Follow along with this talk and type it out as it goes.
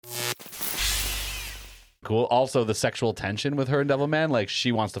cool. Also, the sexual tension with her and Devilman, like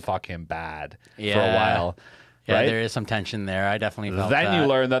she wants to fuck him bad for a while. Yeah, right? there is some tension there. I definitely felt Then that. you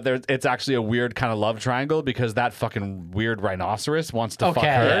learn that it's actually a weird kind of love triangle because that fucking weird rhinoceros wants to fuck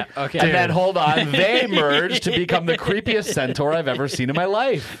her. Yeah, okay. And then, hold on, they merge to become the creepiest centaur I've ever seen in my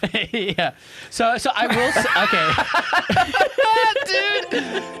life. Yeah. So I will say, okay.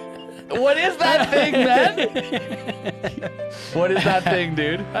 Dude, what is that thing, man? What is that thing,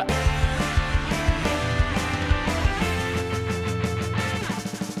 dude?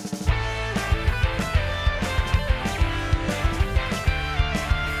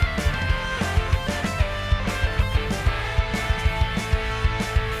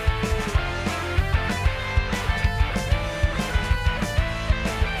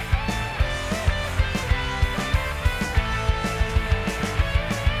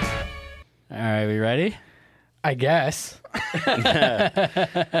 All right, we ready? I guess. I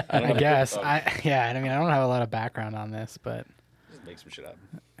guess. I mean, I don't have a lot of background on this, but Just make some shit up.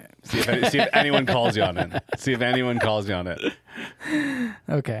 See if anyone calls you on it. See if anyone calls you on it.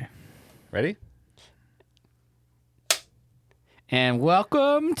 okay. Ready? And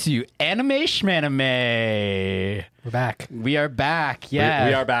welcome to Anime Schmanime. We're back. We are back. Yeah.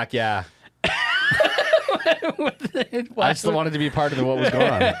 We are back, yeah. I still wanted to be part of what was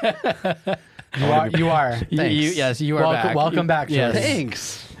going on. You are. Thanks. Yes, you are back. Welcome back, Yes. Jordan.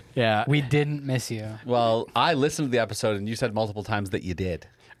 Thanks. Yeah. We didn't miss you. Well, I listened to the episode and you said multiple times that you did.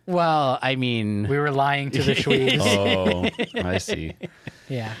 Well, I mean, We were lying to the Swedes. Oh, I see.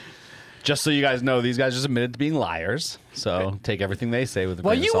 Yeah. Just so you guys know, these guys just admitted to being liars. So take everything they say with a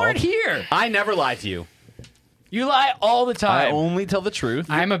well, grain of you salt. weren't here. I never lie to you. You lie all the I time. only tell the truth.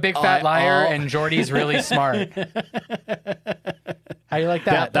 I'm a big fat liar, and Jordy's really smart. How you like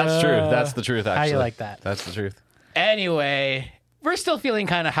that? That's true. That's the truth, actually. How you like that? That's the truth. Anyway, we're still feeling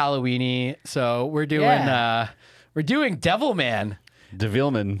kind of Halloweeny, so we're doing Devilman.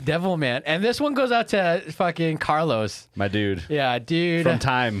 Devilman, And this one goes out to fucking Carlos. my dude. Yeah, dude. From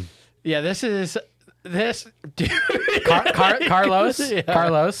time. Yeah, this dude. Carlos? Yeah.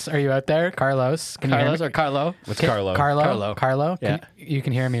 Carlos, are you out there? Carlos, can you hear Carlos me? or Carlo? What's Carlo? Carlo? Carlo. Yeah. You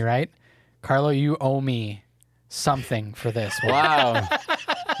can hear me, right? Carlo, you owe me something for this one. Wow.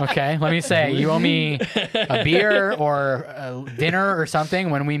 Okay, let me say, you owe me a beer or a dinner or something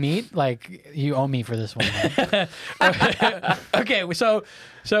when we meet. Like, you owe me for this one. Man. Okay, so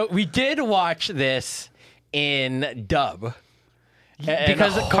we did watch this in dub.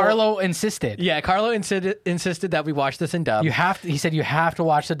 Because Carlo insisted. Yeah, Carlo insisted that we watch this in dub. You have to. He said you have to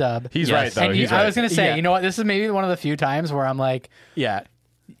watch the dub. He's Yes. right, though. And He's I right. was gonna say, Yeah. you know what? This is maybe one of the few times where I'm like, Yeah.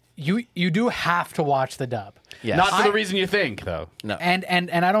 you do have to watch the dub. Yes. Not for the reason you think, though. No. And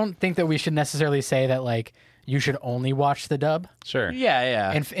I don't think that we should necessarily say that like you should only watch the dub. Sure.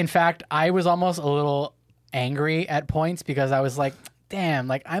 Yeah. In fact, I was almost a little angry at points because I was like, damn,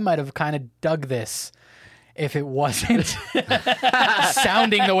 like I might have kind of dug this if it wasn't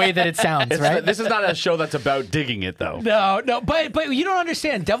sounding the way that it sounds, right? This is not a show that's about digging it, though. No, but you don't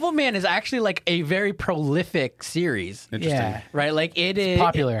understand. Devilman is actually like a very prolific series. Interesting. Yeah. Right? Like it is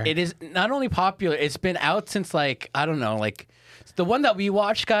popular. It is not only popular, it's been out since like, I don't know, like the one that we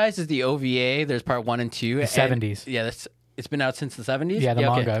watched, guys, is the OVA. There's part 1 and 2. The 70s. Yeah, it's been out since the 70s. Yeah, the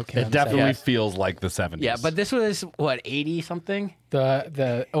okay. manga. came out It in definitely Yeah. feels like the 70s. Yeah, but this was what, 80 something?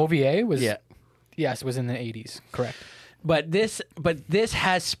 the OVA was Yeah. Yes, it was in the 80s. Correct. But this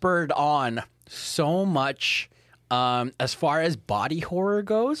has spurred on so much as far as body horror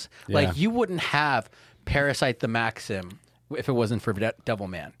goes. Yeah. Like you wouldn't have Parasite the Maxim if it wasn't for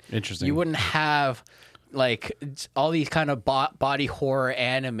Devilman. Interesting. You wouldn't have like all these kind of body horror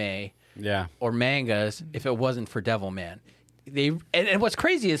anime Yeah. or mangas if it wasn't for Devilman. And what's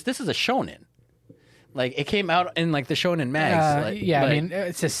crazy is this is a shonen. Like it came out in like the shonen mags. I mean,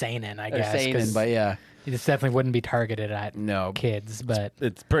 it's a seinen, I guess. seinen, 'cause but yeah. this definitely wouldn't be targeted at No. kids, but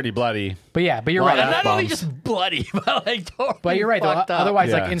It's pretty bloody. yeah, but you're Lot right. of Not only F-bombs. just bloody, but like totally But you're right. Though. fucked up.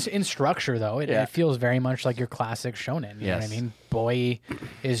 Otherwise, Yeah. like in structure, though, it feels very much like your classic shonen. You know what I Yes. mean? Boy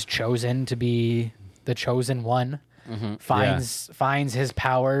is chosen to be the chosen one. Mm-hmm. Finds his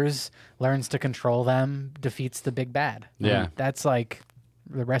powers, learns to control them, defeats the big bad. Yeah. That's like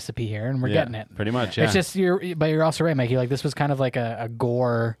the recipe here, and we're Yeah, getting it. pretty much, yeah. It's just but you're also right, Mikey. Like this was kind of like a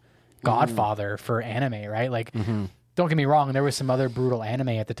gore godfather for anime, right? Like, don't get me wrong, there was some other brutal anime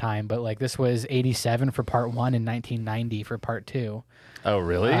at the time, but like this was 87 for part 1 and 1990 for part 2. Oh,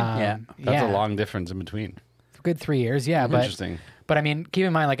 really? Yeah. That's a long difference in between. Good 3 years, yeah. But Interesting. But I mean, keep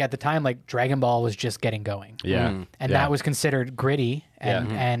in mind, like at the time, like Dragon Ball was just getting going, Yeah. and Yeah. that was considered gritty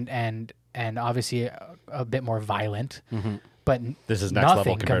and Yeah. and obviously a bit more violent. but This is next level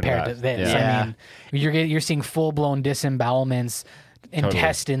nothing compared to to that. this. Yeah. I mean, you're seeing full blown disembowelments,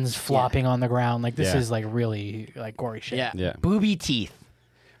 intestines flopping on the ground. Like this Yeah. is like really like gory shit. Yeah. Yeah. Booby teeth.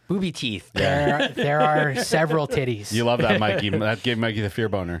 Booby teeth. There are several titties. You love that, Mikey. That gave Mikey the fear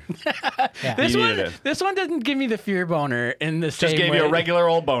boner. Yeah. This He one, needed it. this one doesn't give me the fear boner in the same Just gave way. you a regular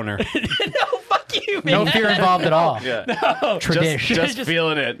old boner. No, fuck you, No man. fear involved at all. Yeah. Tradition. Just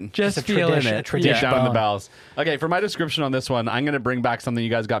feeling it. Just a feeling tradition- it. tradition. Deep down in the bone. bowels. Okay, for my description on this one, I'm going to bring back something you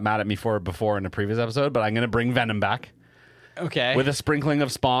guys got mad at me for before in a previous episode, but I'm going to bring Venom back Okay. with a sprinkling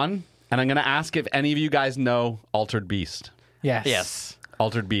of Spawn, and I'm going to ask if any of you guys know Altered Beast. Yes. Yes.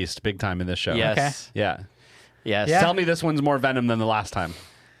 Altered Beast, big time in this show. Yes. Yeah. Yes. Yeah. Tell me this one's more Venom than the last time.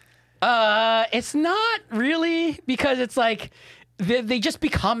 It's not really because it's like they just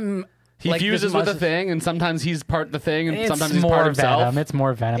become. He like fuses this with a mus- thing, and sometimes he's part the thing, and It's sometimes he's more part himself. venom. It's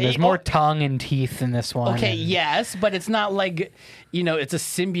more venom. There's It- more oh. tongue and teeth in this one. Okay, and- yes, but it's not like it's a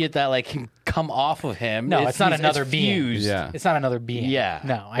symbiote that like can come off of him. No, it's not he's- another being. fused. Yeah. It's not another being. Yeah.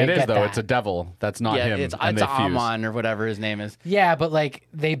 No, I It is, get though. that. It's a devil. That's not Yeah, him. it's and they fuse. Amon or whatever his name is. Yeah, but like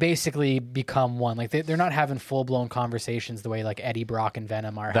they basically become one. Like they're not having full blown conversations the way like Eddie Brock and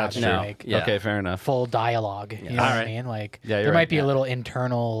Venom are That's having true. like Yeah. Okay, fair enough. full dialogue. You know what I Alright. mean? Like Yeah, you're there right, might be yeah. a little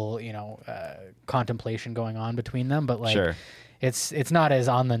internal, contemplation going on between them, but like Sure. it's not as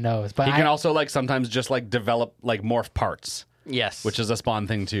on the nose. But He can also like sometimes just like develop like morph parts, Yes. which is a Spawn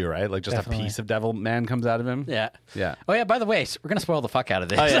thing too, right? Like just Definitely. a piece of Devilman comes out of him. yeah. Yeah. Oh yeah. By the way, we're gonna spoil the fuck out of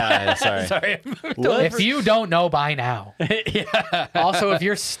this. Oh yeah. Sorry. Sorry. if you don't know by now. Also, if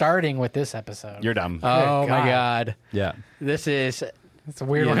you're starting with this episode, You're dumb. Oh my God. god. yeah. This is. it's a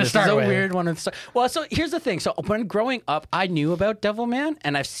weird Yeah, one to this start is a with. weird one to start. Well, so here's the thing. So when growing up, I knew about Devilman,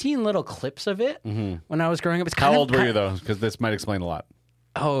 and I've seen little clips of it when I was growing up. It's How kind old of, were you though? Because this might explain a lot.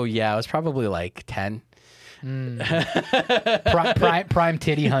 Oh yeah, I was probably like 10. Prime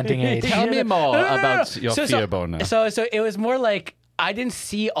titty hunting age. Tell me more No, no, no, about no. your fear boner. So it was more like I didn't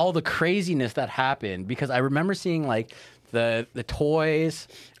see all the craziness that happened because I remember seeing like the toys,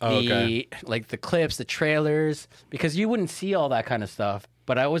 okay. like the clips, the trailers, because you wouldn't see all that kind of stuff.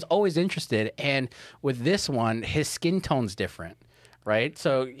 But I was always interested, and with this one, his skin tone's different, right?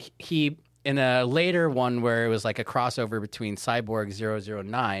 So he in a later one where it was like a crossover between Cyborg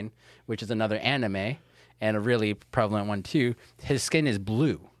 009, which is another anime, and a really prevalent one too. His skin is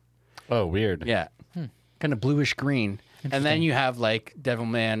blue. Oh, weird. Yeah. Kind of bluish green. And then you have like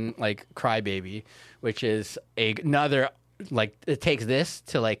Devilman, like Crybaby, which is another, like, it takes this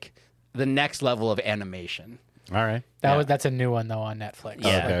to like the next level of animation. All right. That's a new one though on Netflix.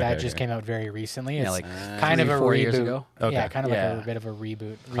 Yeah. Like, Okay, that okay, just okay. came out very recently. It's like kind of a 3-4 reboot. years ago. Okay. Yeah, kind of like Yeah. a bit of a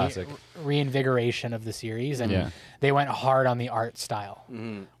reboot, Classic. reinvigoration of the series, and Yeah. they went hard on the art style.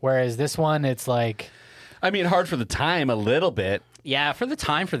 Mm-hmm. Whereas this one, it's like I mean, hard for the time, a little bit. Yeah, for the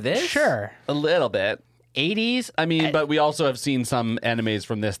time for this. sure, A little bit. 80s. I mean, but we also have seen some animes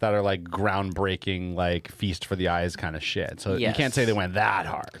from this that are like groundbreaking, like feast for the eyes kind of shit. So you Yes. can't say they went that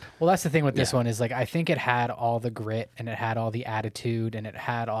hard. well, that's the thing with this Yeah. one is like I think it had all the grit and it had all the attitude and it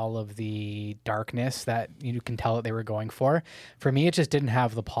had all of the darkness that you can tell that they were going for. For me, it just didn't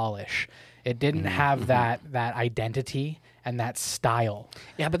have the polish. It didn't have that identity and that style.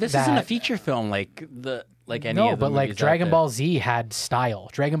 Yeah, but this isn't a that- feature film like any No, of the but like movies out Dragon there. Ball Z had style.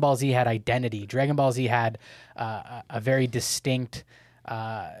 Dragon Ball Z had identity. Dragon Ball Z had a very distinct,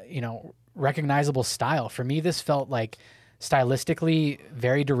 recognizable style. For me, this felt like stylistically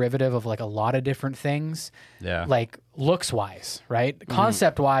very derivative of like a lot of different things. Yeah. Like looks wise, right?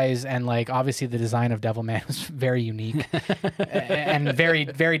 Concept wise, and like obviously the design of Devilman was very unique and very,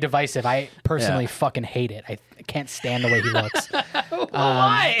 very divisive. I personally Yeah. fucking hate it. I can't stand the way he looks.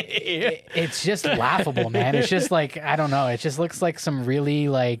 Why? It's just laughable, man. It's just like I don't know. It just looks like some really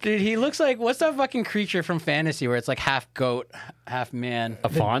like Dude, he looks like what's that fucking creature from fantasy where it's like half goat, half man? A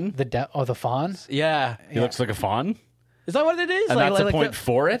fawn? the fawn. Yeah. He looks like a fawn? Is that what it is? And that's a point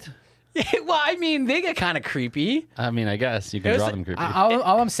for it? Well, I mean, they get kind of creepy. I mean, I guess you can It was- draw them creepy.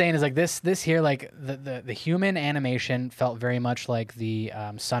 All I'm saying is like this here, like the human animation felt very much like the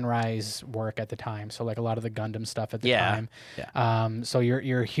Sunrise work at the time. So like a lot of the Gundam stuff at the Yeah. time. Yeah. So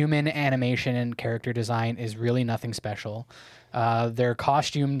your human animation and character design is really nothing special. Their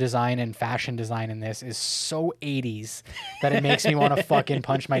costume design and fashion design in this is so 80s that it makes me want to fucking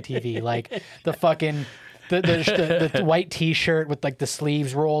punch my TV. Like the fucking the white T-shirt with like the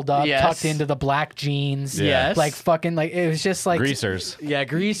sleeves rolled up, Yes. tucked into the black jeans. Yes. like fucking like it was just like Greasers. Yeah,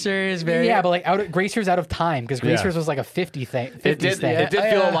 Greasers. Very. Yeah, but like Greasers out of time because Greasers was like a 50 thing. 50s It did. thing. It did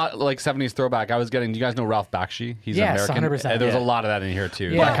feel a lot like 70s throwback. I was getting. Do you guys know Ralph Bakshi? He's Yes, American. 100%. There's Yeah. a lot of that in here too.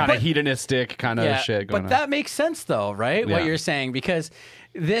 Yeah. Like kind of hedonistic kind of shit going but on. that makes sense though, right? Yeah. What you're saying because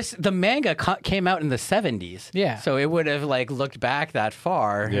the manga came out in the 70s. Yeah. So it would have like looked back that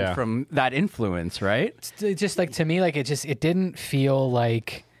far Yeah. from that influence, right? It just like to me like it didn't feel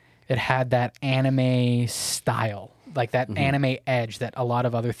like it had that anime style, like that anime edge that a lot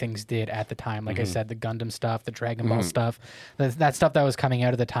of other things did at the time. Like I said, the Gundam stuff, the Dragon Ball stuff, that stuff that was coming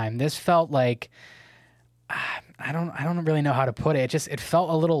out at the time. This felt like I don't really know how to put it. It felt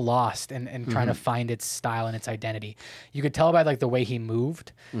a little lost in trying to find its style and its identity. You could tell by like the way he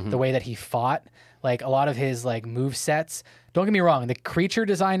moved, the way that he fought, like a lot of his like move sets. Don't get me wrong, the creature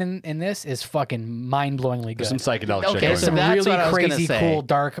design in this is fucking mind-blowingly good. Some psychedelic shit. Okay, Going so on. Some that's really what I was gonna crazy say. cool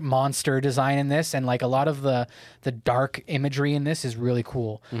dark monster design in this, and like a lot of the dark imagery in this is really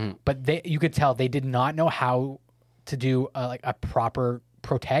cool. But you could tell they did not know how to do like a proper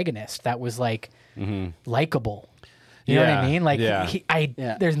protagonist that was like likable. You know what I Yeah, mean? Like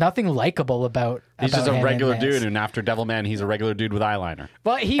Yeah. there's nothing likable about. He's about just a him in regular this. dude, and after Devilman, he's a regular dude with eyeliner.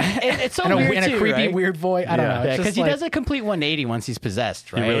 But it's so and weird a too, creepy right? weird voice. I don't Yeah. know. Yeah, It's because just he like- does a complete 180 once he's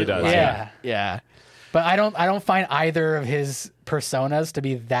possessed, right? really does, Like, yeah. yeah. But I don't find either of his personas to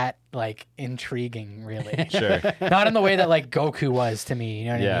be that like intriguing, really. Sure. Not in the way that like Goku was to me, you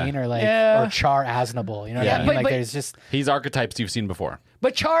know what Yeah. I mean? Or like Yeah. or Char Aznable, you know what Yeah. I mean? But- Like but- there's just He's archetypes you've seen before.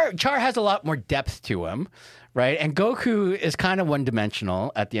 But Char has a lot more depth to him, right? And Goku is kind of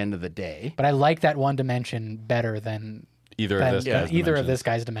one-dimensional at the end of the day. but I like that one dimension better than Either than of this guy's either of dimensions. this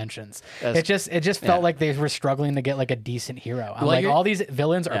guy's dimensions. That's- It just felt like they were struggling to get like a decent hero. I'm Well, like you're- all these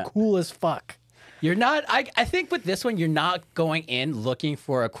villains are Yeah. cool as fuck. You're not. I think with this one, you're not going in looking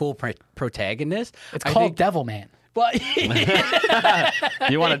for a cool protagonist. It's I called think, Devilman. But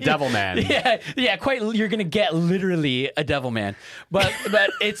You want a Devilman. yeah. Quite. You're gonna get literally a Devilman. But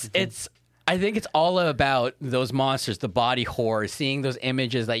it's. I think it's all about those monsters, the body horror, seeing those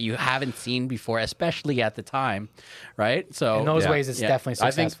images that you haven't seen before, especially at the time, right? So In those Yeah. ways, it's Yeah. definitely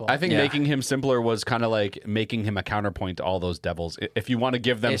successful. I think Yeah. making him simpler was kind of like making him a counterpoint to all those devils. If you want to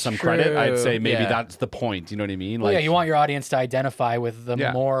give them It's some credit, I'd say true. maybe Yeah. that's the point. You know what I mean? Well, yeah, you want your audience to identify with the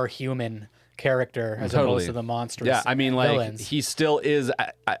Yeah. more human character as Totally. opposed to the monsters. Yeah, I mean, like villains. he still is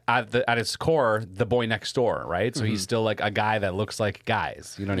at its core the boy next door, right? So he's still like a guy that looks like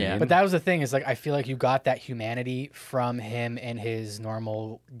guys. You know what I Yeah. mean? But that was the thing is like I feel like you got that humanity from him in his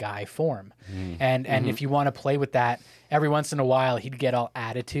normal guy form, and if you want to play with that, every once in a while he'd get all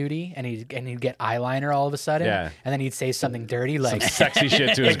attitudey and he'd get eyeliner all of a sudden, Yeah. and then he'd say something dirty like sexy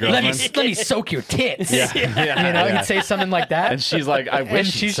shit to his let me girlfriend. soak your tits. Yeah. You know, Yeah. he'd say something like that. And she's like, I wish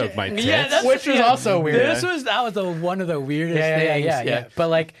she'd she's- soak my tits. Yeah, that's, Which was also weird. That was one of the weirdest things. Yeah. But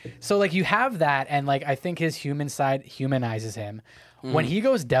like, so like you have that, and like I think his human side humanizes him. When he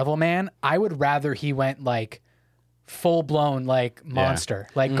goes Devilman, I would rather he went like full blown like monster,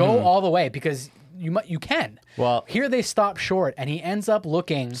 like go all the way because you can. Well- here they stop short, and he ends up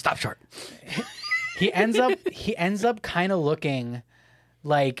looking. Stop short. He ends up kind of looking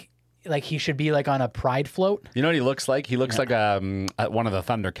like he should be like on a pride float. You know what he looks like? He looks like one of the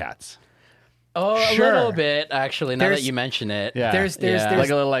Thundercats. Oh, Sure. a little bit actually. Now that There's- you mention it. Yeah. There's like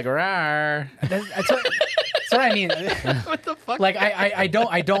a little like rawr. That's what I mean. What the fuck? Like I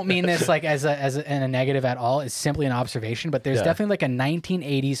don't mean this like as a negative at all. It's simply an observation, but there's Yeah. definitely like a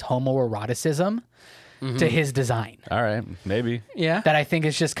 1980s homoeroticism to his design All right, maybe Yeah. that I think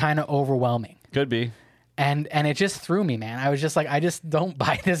is just kind of overwhelming. could be. And it just threw me, man. I was just like, I just don't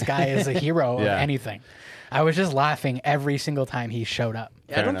buy this guy as a hero Yeah. of anything. I was just laughing every single time he showed up.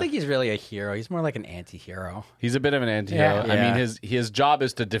 I don't enough. think he's really a hero. He's more like an anti-hero. He's a bit of an anti-hero. Yeah. I mean, Yeah. his job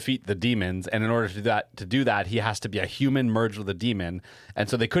is to defeat the demons, and in order to do that, he has to be a human merged with a demon. And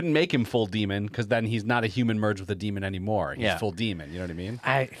so they couldn't make him full demon because then he's not a human merged with a demon anymore. He's Yeah. full demon. You know what I mean?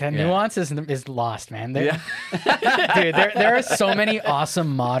 The nuance is lost, man. Dude, there are so many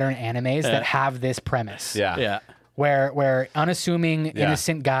awesome modern animes that have this premise. Yeah. Where unassuming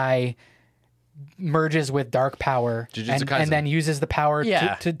innocent guy merges with dark power Jujutsu Kaisen. and then uses the power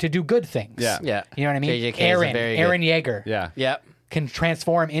Yeah. to do good things. Yeah. Yeah. You know what I mean? JJK is a very Aaron good- Yeager Yeah. Yep. can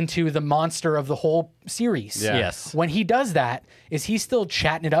transform into the monster of the whole series. Yeah. Yes. When he does that, is he still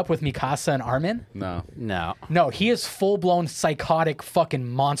chatting it up with Mikasa and Armin? No. No. No, he is full-blown psychotic fucking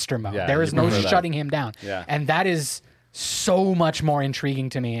monster mode. Yeah, there is you no prefer that. shutting him down. Yeah. And that is so much more intriguing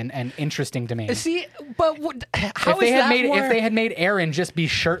to me and interesting to me. See, but how if they is had that made more... if they had made Aaron just be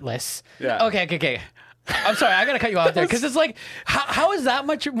shirtless, Yeah. Okay. I'm sorry, I gotta cut you off there because it's like, how is that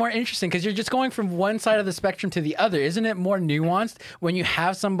much more interesting? Because you're just going from one side of the spectrum to the other. Isn't it more nuanced when you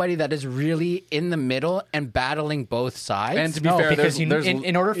have somebody that is really in the middle and battling both sides? And to be fair, because there's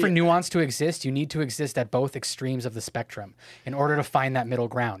in order for nuance to exist, you need to exist at both extremes of the spectrum in order to find that middle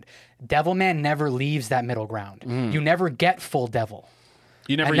ground. Devilman never leaves that middle ground. You never get full devil.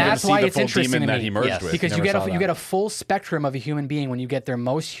 you never And even that's see why the it's full interesting demon to that me. he merged Yes. with. Because you Never saw you that. get a full spectrum of a human being when you get their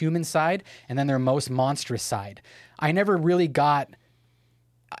most human side and then their most monstrous side. I never really got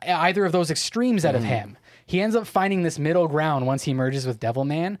either of those extremes out of him. He ends up finding this middle ground once he merges with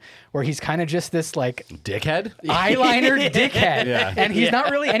Devilman, where he's kind of just this like dickhead. eyeliner dickhead, Yeah. and he's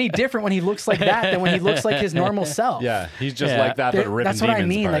not really any different when he looks like that than when he looks like his normal self. Yeah, he's just Yeah. like that, but ripping That's what I demons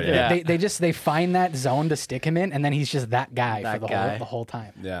mean. apart. Like yeah. they find that zone to stick him in, and then he's just that guy That for guy. the whole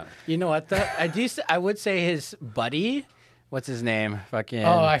time. yeah. You know what? Though I would say his buddy. What's his name? Fucking.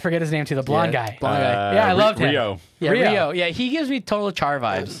 Oh, I forget his name too. The blonde Yeah, guy. blonde guy. Yeah, I loved him. Rio. Yeah, Rio. Rio. Yeah, he gives me total Char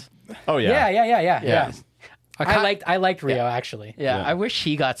vibes. Oh yeah. Yeah. I I liked Rio actually. Yeah, Yeah. I wish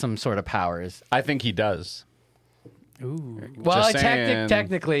he got some sort of powers. I think he does. Ooh. Well, Just saying.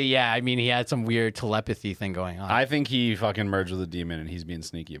 technically, yeah. I mean, he had some weird telepathy thing going on. I think he fucking merged with a demon and he's being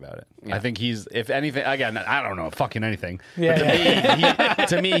sneaky about it. I think he's, if anything, again, I don't know fucking anything. Yeah, But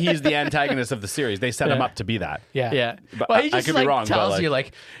to me, he's the antagonist of the series. They set him Yeah. up to be that. Yeah. yeah, But well, he I just could be like wrong, but, tells like- you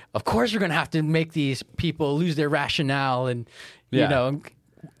like, of course, we're gonna have to make these people lose their rationale, and Yeah. you know,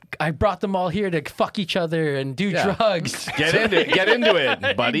 I brought them all here to fuck each other and do Yeah. drugs. Get into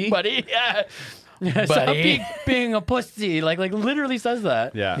it, buddy. buddy. Yeah. Yeah, stop being a pussy. Like literally says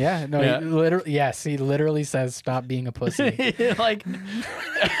that. Yeah. Yeah, no, Yeah. he literally says stop being a pussy. like,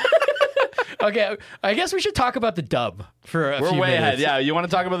 okay, I guess we should talk about the dub for a We're few way minutes. ahead. Yeah, you want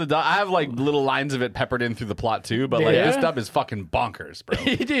to talk about the dub? I have like little lines of it peppered in through the plot too, but like Yeah. this dub is fucking bonkers, bro.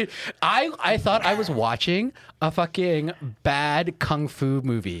 Dude, I thought I was watching a fucking bad kung fu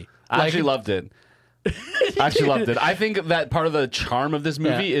movie. I actually loved it. I think that part of the charm of this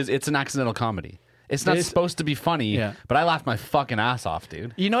movie is it's an accidental comedy. It's not It is- supposed to be funny, Yeah. but I laughed my fucking ass off,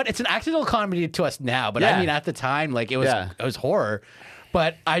 dude. You know what? It's an accidental comedy to us now, but Yeah. I mean at the time, like it was Yeah. horror.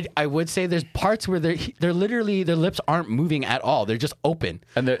 But I would say there's parts where they're literally their lips aren't moving at all. They're just open.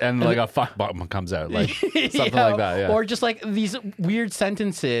 And like a fuck bomb comes out, like something Yeah, like that. Yeah. Or just like these weird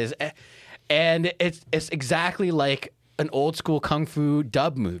sentences. And it's exactly like an old school kung fu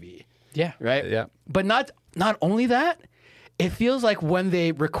dub movie. Yeah. Right? Yeah. But not only that, it feels like when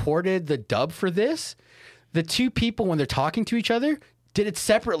they recorded the dub for this, the two people when they're talking to each other did it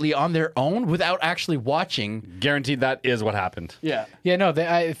separately on their own without actually watching. Guaranteed that is what happened. Yeah. Yeah, no,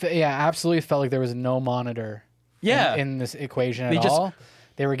 absolutely felt like there was no monitor Yeah. in this equation They at just- all.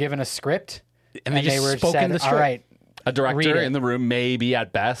 They were given a script And they just spoke in the script. All right. A Read director it. in the room, maybe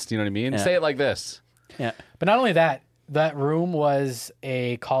at best. You know what I mean? Yeah. Say it like this. Yeah. But not only that, that room was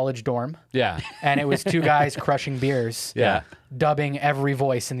a college dorm, Yeah. and it was two guys crushing beers, Yeah. dubbing every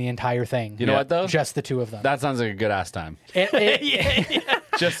voice in the entire thing. You know what though? Just the two of them. That sounds like a good ass time. It-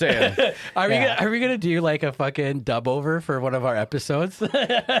 Just saying. Are Yeah. we gonna do like a fucking dub over for one of our episodes?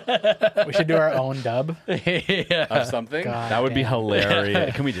 we should do our own dub. yeah. Of something? God That would be damn.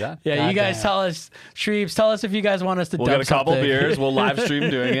 hilarious. Can we do that? Yeah, you guys Goddamn. tell us, Shreeves, tell us if you guys want us to We'll dub get a couple something. beers. We'll live stream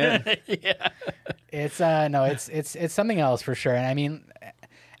doing it. It's no, it's something else for sure. And I mean,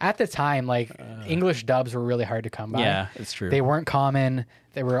 at the time, like English dubs were really hard to come by. Yeah, it's true. They weren't common.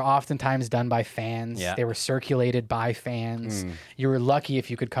 They were oftentimes done by fans. Yeah. They were circulated by fans. You were lucky if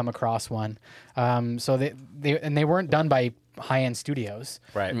you could come across one. So they weren't done by high-end studios.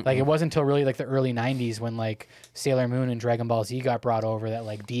 Right. Like it wasn't until really like the early 90s when like Sailor Moon and Dragon Ball Z got brought over that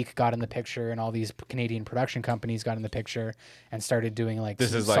like Deke got in the picture and all these Canadian production companies got in the picture and started doing like This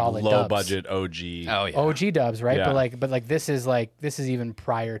some is like solid low dubs. budget OG. Oh yeah. OG dubs, right? Yeah. But this is even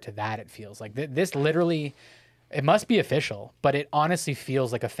prior to that. It feels like this literally, it must be official, but it honestly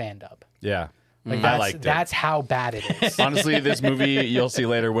feels like a fan dub. Yeah. Like I that's, liked it. that's how bad it is. Honestly, this movie, you'll see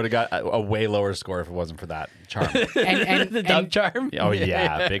later, would have got a way lower score if it wasn't for that charm. the and dub charm. Oh,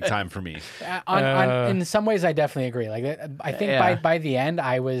 yeah. Big time for me. in some ways, I definitely agree. Like I think Yeah. by the end,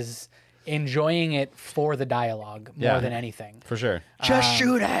 I was enjoying it for the dialogue more Yeah. than anything. For sure. Just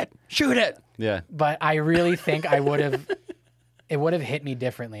shoot it. Shoot it. Yeah. But I really think it would have hit me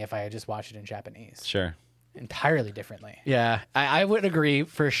differently if I had just watched it in Japanese. Sure. Entirely differently. Yeah, I would agree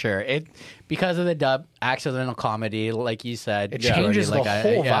for sure. It because of the dub, accidental comedy, like you said, It it's changes already the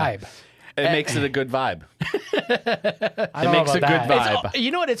like whole vibe. It makes it a good vibe. I don't know makes about a good that. vibe.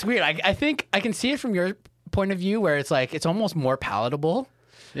 You know what? It's weird. I think I can see it from your point of view, where it's like it's almost more palatable.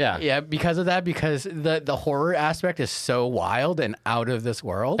 Yeah. Yeah, because of that, because the horror aspect is so wild and out of this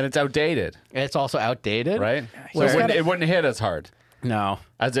world. And it's outdated, It's also outdated. right? So Where- it wouldn't hit as hard No.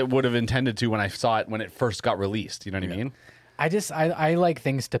 as it would have intended to when I saw it when it first got released. You know what I mean? I like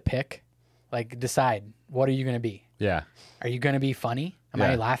things to pick, like decide what are you going to be? Yeah. Are you going to be funny? Am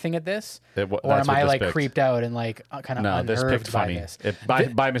I Yeah. laughing at this? Or Or that's am what I this like picked. creeped out and like kind of No, this unnerved picked by funny. this?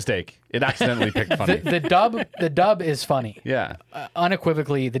 By mistake. It accidentally picked funny. The dub is funny. Yeah.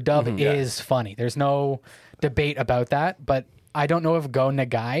 Unequivocally, the dub is funny. There's no debate about that. But I don't know if Go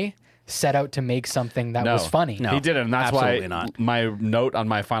Nagai set out to make something that was funny. No. He didn't, and that's absolutely why not. my note on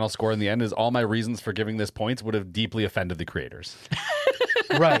my final score in the end is all my reasons for giving this points would have deeply offended the creators.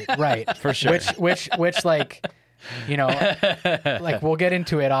 Right. For sure. Which like, you know, like we'll get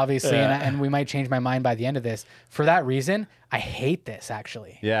into it obviously, and we might change my mind by the end of this. For that reason, I hate this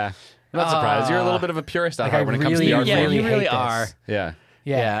actually. Yeah. I'm not surprised. You're a little bit of a purist at Like, heart I when it comes to the really, art Yeah, form. really you really hate are. this. Yeah.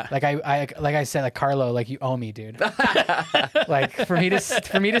 Yeah. Yeah. Like I said, like Carlo, like you owe me, dude. Like for me to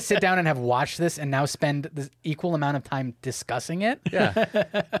sit down and have watched this and now spend the equal amount of time discussing it. Yeah.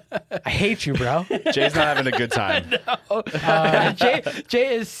 I hate you, bro. Jay's not having a good time.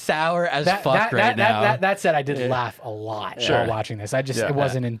 Jay is sour as fuck right now. That said, I did laugh a lot Sure. while watching this. I just Yeah. it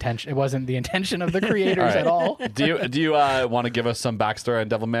wasn't intention. It wasn't the intention of the creators at all. Do you want to give us some backstory on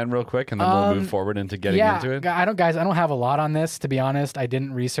Devilman real quick, and then we'll move forward into getting into it? I don't have a lot on this, to be honest. I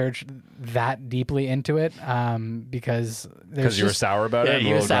didn't research that deeply into it because Because you were sour about Yeah, it. and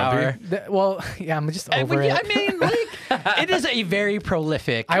you a were little grumpy? sour. Well, yeah, I'm just over it. I mean, like, it is a very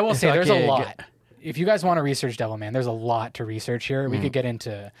prolific. I will say there's a fucking- lot. If you guys want to research Devilman, there's a lot to research here. We could get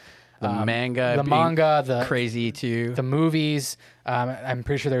into The manga, the being manga, the crazy too. the movies. I'm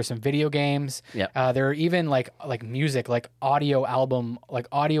pretty sure there's some video games. Yep. There are even like music, like audio album, like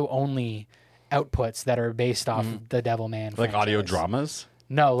audio only outputs that are based off of the Devilman. Like audio franchise. dramas?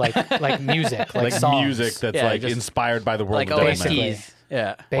 No, like music, like songs. music that's Yeah, like just inspired by the world like of Devilman. Basically. OSTs.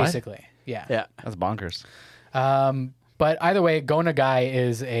 Yeah. Basically, yeah. Yeah. That's bonkers. But either way, Go Nagai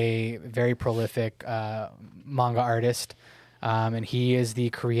is a very prolific manga artist, and he is the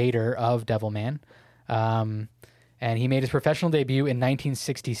creator of Devilman. And he made his professional debut in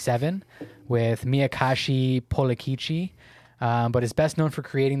 1967 with Miyakashi Polikichi, but is best known for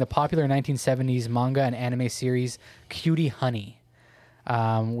creating the popular 1970s manga and anime series Cutie Honey,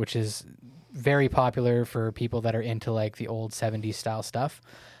 which is very popular for people that are into like the old 70s style stuff.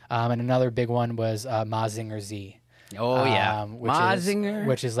 And another big one was Mazinger Z. Oh yeah. Mazinger.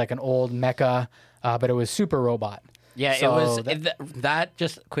 Which is like an old mecha, but it was Super Robot. Yeah, So it was that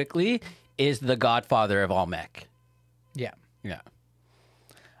just quickly is the godfather of all mech. Yeah. Yeah.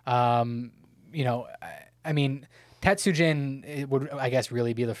 You know, I mean, Tetsujin, it would, I guess,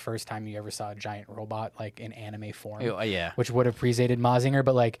 really be the first time you ever saw a giant robot like in anime form. Yeah. Which would have predated Mazinger,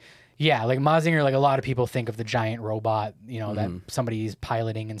 but like, yeah, like Mazinger, like a lot of people think of the giant robot, you know, that somebody's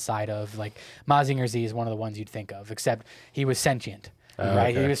piloting inside of. Like Mazinger Z is one of the ones you'd think of, except he was sentient.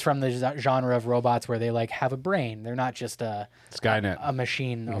 Right, okay. he was from the genre of robots where they like have a brain. They're not just a Skynet.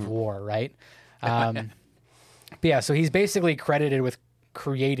 machine of war, right? But yeah, so he's basically credited with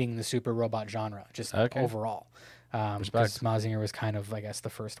creating the super robot genre, just overall. Because Mazinger was kind of, I guess, the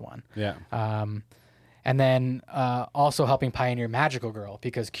first one. Yeah. And then also helping pioneer Magical Girl,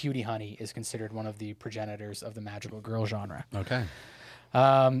 because Cutie Honey is considered one of the progenitors of the Magical Girl genre. Okay.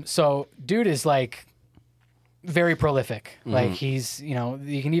 So dude is like very prolific. Like he's, you know,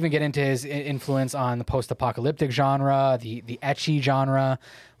 you can even get into his influence on the post-apocalyptic genre, the ecchi genre.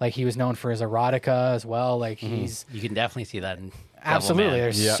 Like he was known for his erotica as well. Like he's You can definitely see that in absolutely. Devilman.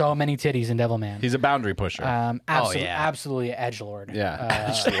 There's Yeah. so many titties in Devilman. He's a boundary pusher. Absolutely edgelord. Yeah.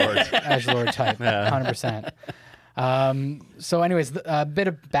 Edgelord type, 100%. So anyways, a bit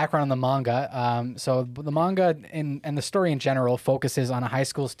of background on the manga. So the manga and the story in general focuses on a high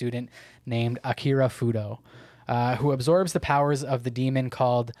school student named Akira Fudo, who absorbs the powers of the demon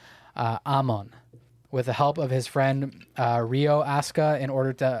called Amon, with the help of his friend Ryo Asuka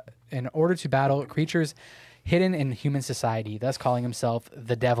in order to battle creatures hidden in human society, thus calling himself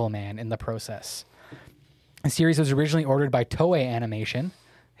the Devilman in the process. The series was originally ordered by Toei Animation,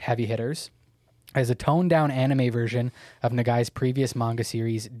 heavy hitters, as a toned-down anime version of Nagai's previous manga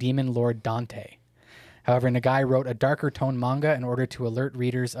series, Demon Lord Dante. However, Nagai wrote a darker toned manga in order to alert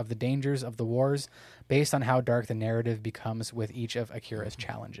readers of the dangers of the wars, based on how dark the narrative becomes with each of Akira's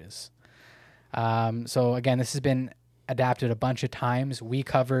challenges. So again, this has been adapted a bunch of times. We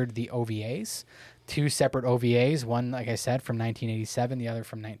covered the OVAs, 2 separate OVAs, one, like I said, from 1987, the other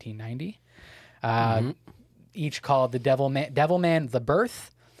from 1990. Each called the Devilman The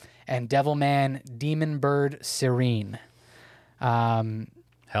Birth and Devilman Demon Bird Serene.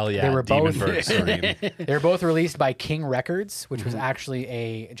 Hell yeah. They were both- Demon Serene. They were both released by King Records, which was actually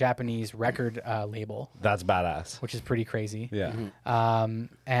a Japanese record label, That's badass. which is pretty crazy. Yeah.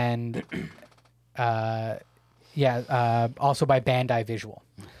 And also by Bandai Visual.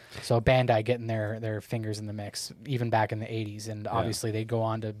 So Bandai getting their fingers in the mix, even back in the 80s. And obviously they go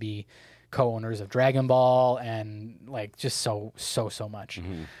on to be co-owners of Dragon Ball and like just so much.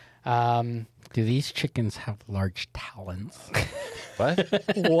 Do these chickens have large talons? What?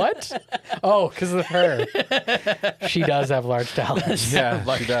 What? Oh, because of her. She does have large talents. Yeah,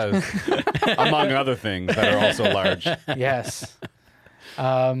 she does. Among other things that are also large. Yes.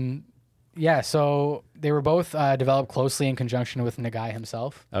 So they were both developed closely in conjunction with Nagai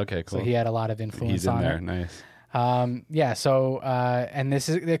himself. Okay, cool. So he had a lot of influence He's in on there. it. Nice. And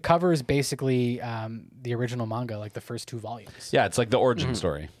it covers basically the original manga, like the first 2 volumes. Yeah, it's like the origin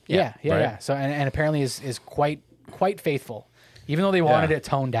story. Yeah. right? So and apparently is quite faithful. Even though they wanted it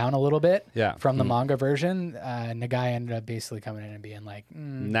toned down a little bit from the manga version, Nagai ended up basically coming in and being like,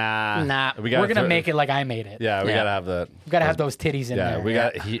 Nah. we're going to make it like I made it. Yeah, we got to have the... We've got to have those titties in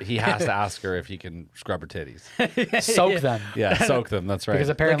there. He has to ask her if he can scrub her titties. Soak them. Yeah, soak them. That's right. Because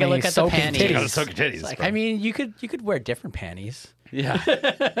apparently Look at he's the soaking panties. You gotta titties. soak your titties. Like, bro. I mean, you could wear different panties, yeah.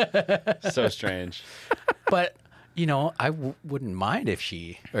 So strange. but I wouldn't mind if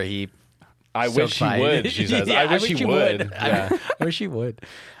she or he. I wish he mine. would, she says. Yeah, I wish he would. Yeah. I wish he would.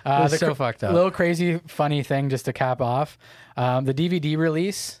 It's so fucked up. Little crazy funny thing just to cap off. The DVD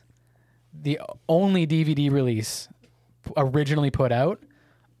release, the only DVD release originally put out,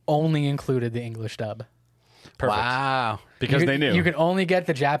 only included the English dub. Perfect. Wow. Because they knew. You could only get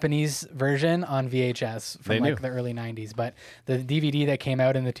the Japanese version on VHS They from knew. like the early 90s, but the DVD that came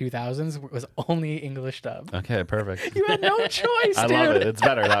out in the 2000s was only English dub. Okay, perfect. You had no choice, I dude. love it. It's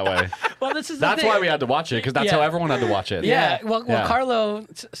better that way. Well, this is That's why we had to watch it, because that's Yeah. how everyone had to watch it. Yeah. Well, Yeah. Carlo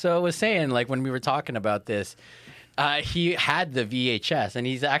was saying, like, when we were talking about this, he had the VHS, and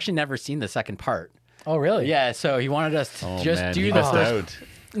he's actually never seen the second part. Oh, really? Yeah, so he wanted us to Oh, just man, do he the missed first. out.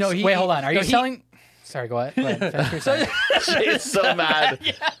 No, Wait, hold on. Are you he- selling? Sorry, go ahead. Finish what you're saying. She's so mad.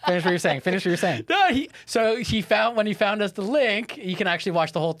 Finish what you're saying. Finish what you're saying. No, when he found us the link, you can actually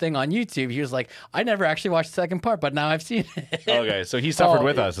watch the whole thing on YouTube. He was like, I never actually watched the second part, but now I've seen it. Okay, so he suffered Oh,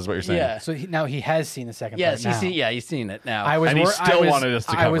 with us, is what you're saying. Yeah. So now he has seen the second Yes, part now. he's seen it now. And he still wanted us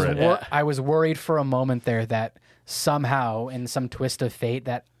to cover it. I was worried for a moment there that somehow, in some twist of fate,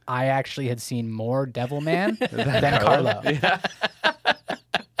 that I actually had seen more Devilman than Carlo.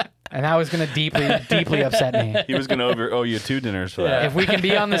 And that was going to deeply upset me. He was going to owe you 2 dinners for that. If we can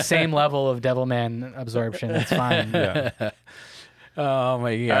be on the same level of Devilman absorption, it's fine. Yeah. oh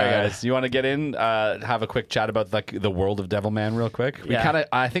my god. All right, guys. You want to get in, have a quick chat about the world of Devilman real quick? Yeah.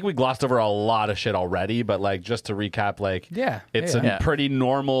 I think we glossed over a lot of shit already, but like just to recap, like it's Yeah. a pretty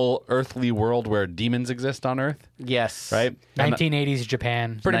normal earthly world where demons exist on Earth, Yes. right? 1980s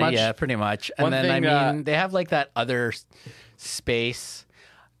Japan. Pretty much. Yeah, pretty much. One And then thing, they have like that other space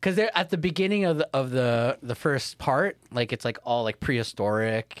because they're at the beginning of the first part. Like it's like all like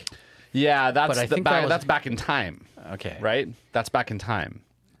prehistoric. Yeah, that's But I think that was- that's back in time, Okay. right? That's back in time.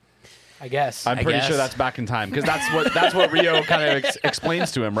 I guess. I'm pretty guess. sure that's back in time because that's what Rio kind of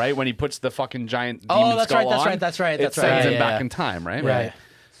explains to him, right? When he puts the fucking giant demon that's skull right, that's on, right, that's right, it that's sends right. him Yeah, back yeah. in time, right? Right.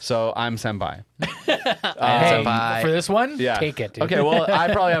 So I'm senpai. Hey, Senpai. for this one, Yeah. take it, dude. Okay, well,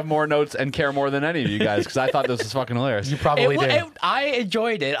 I probably have more notes and care more than any of you guys because I thought this was fucking hilarious. You probably do. I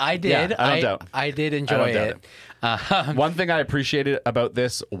enjoyed it. I did. Yeah, I don't doubt. I did I enjoy don't doubt it. One thing I appreciated about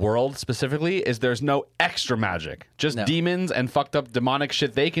this world specifically is there's no extra magic. Just No. demons and fucked up demonic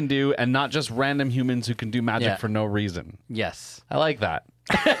shit they can do and not just random humans who can do magic Yeah. for no reason. Yes. I like that.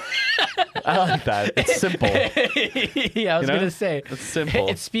 I like that. It's simple. Yeah, I was You know? gonna say It's simple.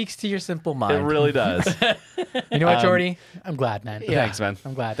 It speaks to your simple mind. It really does. You know what, Jordy? I'm glad, man. Thanks, man.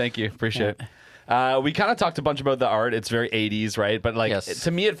 I'm glad. Thank you. Appreciate it. We kind of talked a bunch about the art. It's very 80s, right? But like Yes.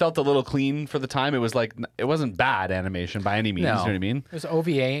 to me, it felt a little clean for the time. It was like it wasn't bad animation by any means. No. You know what I mean? It was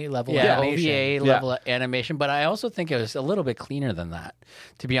OVA level Yeah, animation. OVA level animation, but I also think it was a little bit cleaner than that,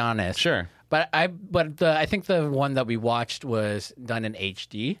 to be honest. Sure. But I think the one that we watched was done in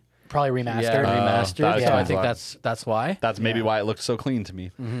HD. Probably remastered. Yeah, that remastered. So I explains think a lot. that's why. That's maybe why it looked so clean to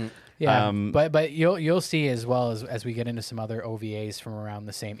me. Yeah, but you'll see as well as we get into some other OVAs from around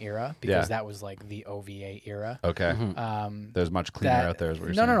the same era because Yeah. that was like the OVA era. Okay. There's much cleaner That, out there, is what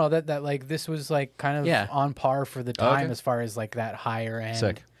you're no, saying. no, that like this was like kind of Yeah. on par for the time Okay. as far as like that higher end,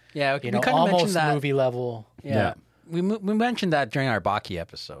 Sick. Yeah, you we know, kind of mentioned almost that. movie level. Yeah, we mentioned that during our Baki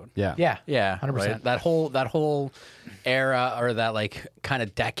episode. Yeah. Yeah, Yeah, 100%. right? That whole era or that like kind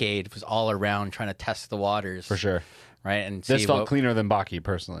of decade was all around trying to test the waters For sure. right? And This see felt what, cleaner than Baki,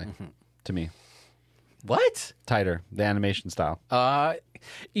 personally, to me. what? Tighter, the animation style.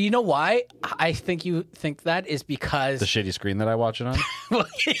 You know why I think you think that is because The shitty screen that I watch it on.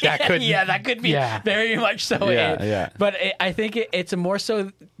 That could- that could be yeah. very much so. Yeah, yeah. But I think it's more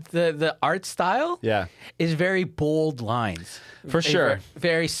so the art style. Yeah. Is very bold lines. For sure.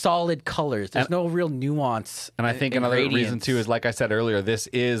 Very solid colors. There's no real nuance. And I think another reason too is, like I said earlier, this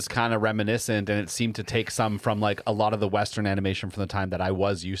is kind of reminiscent, and it seemed to take some from like a lot of the Western animation from the time that I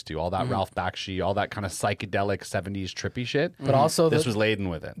was used to. All that Ralph Bakshi, all that kind of psychedelic 70s trippy shit. But also this was laden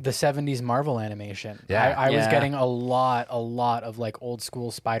with it. the 70s Marvel animation. Yeah. I was Yeah. getting a lot of like old school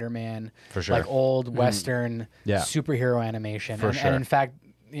Spider-Man, For sure. like old Western Yeah. superhero animation. For and, sure. and in fact,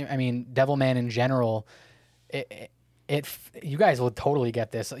 I mean, Devilman in general, you guys will totally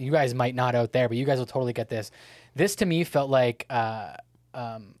get this. You guys might not out there, but you guys will totally get this. This to me felt like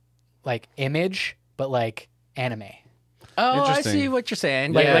Image, but like anime. Oh, I Interesting. see what you're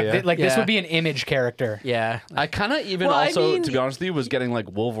saying. Like, yeah. this would be an Image character. Yeah. I kind of even Well, I also, mean- to be honest with you, was getting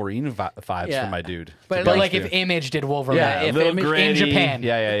like Wolverine vibes Yeah. from my dude. But to be But honest like with if you. Image did Wolverine, yeah, if a little Image- in gritty. Japan.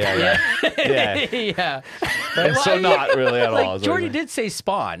 Yeah. yeah. And so not really at all. Like is what Jordy I'm saying. did say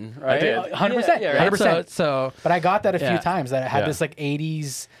Spawn, right? did. 100%, Yeah, right? 100%. So But I got that a few Yeah. times that it had Yeah. this like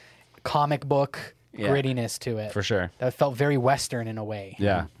 80s comic book Yeah. grittiness to it. For sure. That felt very Western in a way.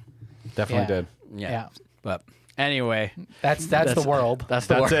 Yeah, definitely Yeah. did. yeah. But anyway, That's the world. that's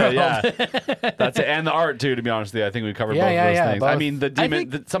the That's world. it. Yeah, that's it. And the art too. To be honest with you, I think we covered Yeah, both yeah, of those yeah, things. I both. mean, the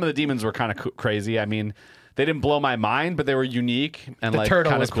demon. think- Some of the demons were kind of crazy. I mean, they didn't blow my mind, but they were unique and The like turtle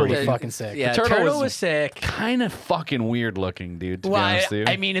kind was of cool. pretty looking. fucking sick. Yeah, turtle turtle, was- was sick. Kind of fucking weird looking, dude. To Well, be honest with you.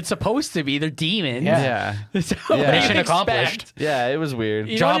 I mean, it's supposed to be. They're demons. Yeah. yeah, So what do you Mission expect? accomplished. yeah, it was weird.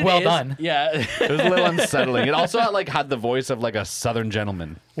 You know Job what it well is? done. Yeah. It was a little unsettling. It also had the voice of like a Southern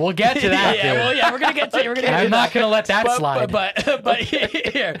gentleman. We'll get to that. yeah, dude. well, yeah, we're gonna get to. We're gonna get to I'm not that. gonna let that slide. But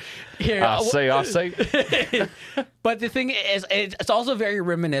here. I'll say. But the thing is, it's also very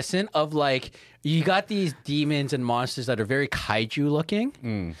reminiscent of like you got these demons and monsters that are very kaiju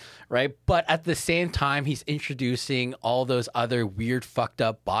looking, right? But at the same time, he's introducing all those other weird, fucked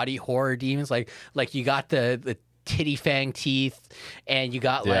up body horror demons. Like you got the titty fang teeth, and you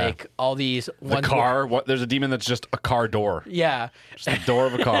got Yeah. like all these The car. There's a demon that's just a car door. Yeah. Just the door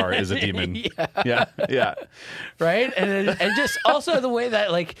of a car is a demon. Yeah. Right, and just also the way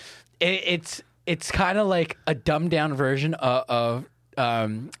that like it's kind of like a dumbed down version of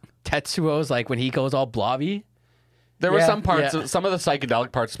Tetsuo's, like when he goes all blobby. There were Yeah. some parts, Yeah. some of the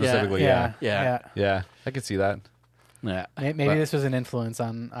psychedelic parts specifically. Yeah, Yeah. Yeah. I could see that. Yeah, Maybe this was an influence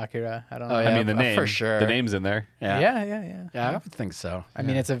on Akira. I don't know. Oh, I yeah, mean, the name for sure. The name's in there. yeah, Yeah. I would think so. I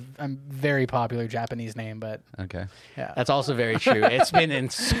mean, it's a very popular Japanese name, but Okay. yeah. That's also very true. It's been in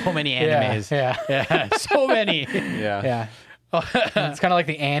so many animes. Yeah. So many. Yeah. Yeah. It's kind of like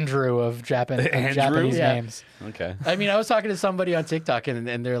the Andrew of Japanese Yeah. names. Okay. I mean, I was talking to somebody on TikTok,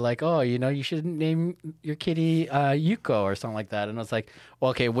 and they're like, "Oh, you should name your kitty Yuko or something like that." And I was like,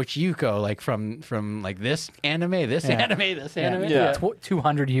 "Well, okay, which Yuko? Like from like this anime, this Yeah. anime, this anime?" Yeah.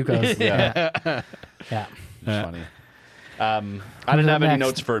 200 Yukos. Yeah. Yeah. Funny. I didn't have any next?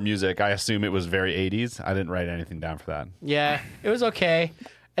 notes for music. I assume it was very 80s. I didn't write anything down for that. Yeah, it was okay.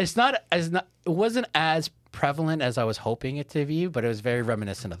 It wasn't as prevalent as I was hoping it to be, but it was very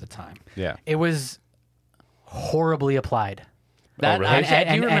reminiscent of the time. Yeah. It was horribly applied. That really?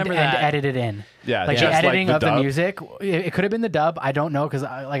 I do remember that. And edited in. Yeah, Like just the editing like of the the dub? music. It could have been the dub. I don't know because,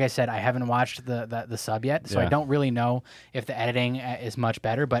 like I said, I haven't watched the sub yet, so I Yeah. don't really know if the editing is much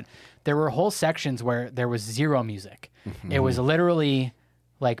better. But there were whole sections where there was zero music. Mm-hmm. It was literally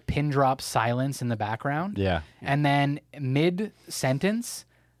like pin drop silence in the background. Yeah. And then mid sentence,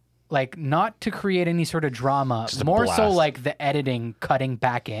 like not to create any sort of drama, Just a more so blast. like the editing cutting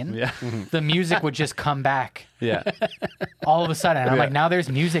back in. Yeah. The music would just come back Yeah. all of a sudden. And I'm Yeah. like, now there's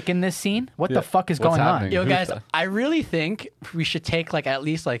music in this scene? What Yeah. the fuck is What's going happening? on? Yo, Who's guys, that? I really think we should take like at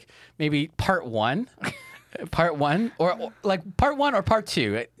least like maybe part one or like part one or part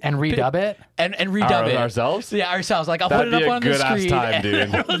two And redub it? and redub it Ourselves? Yeah, ourselves. Like I'll That'd put it be up a on the good-ass screen. time, and dude.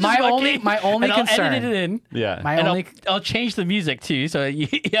 everyone's just My only- fucking- my only and I'll concern- edit it in. Yeah. My And only I'll change the music too, so you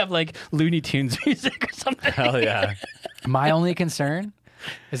have like Looney Tunes music or something. Hell yeah. my only concern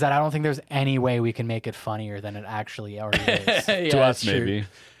is that I don't think there's any way we can make it funnier than it actually already is. Yeah, To us, that's true. maybe.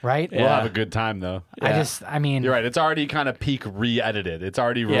 Right? We'll have a good time, though. I mean, You're right. It's already kind of peak re-edited. It's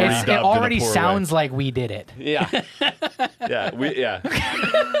already it redubbed in a already poor sounds way. like we did it. Yeah. Yeah.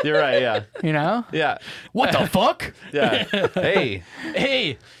 You're right. Yeah. You know? Yeah. What the fuck? Yeah. Hey,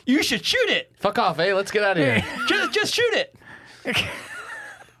 Hey, you should shoot it. fuck off. Hey, let's get out of here. Just shoot it.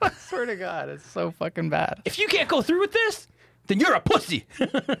 I swear to God, it's so fucking bad. If you can't go through with this, then you're a pussy.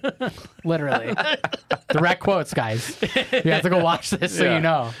 Literally. Direct quotes, guys. You have to go watch this so Yeah. you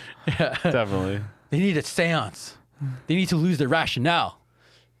know. Definitely. They need a seance. They need to lose their rationale.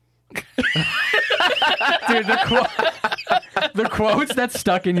 Dude, the quotes that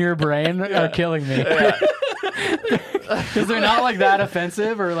stuck in your brain are killing me. Because they're not like that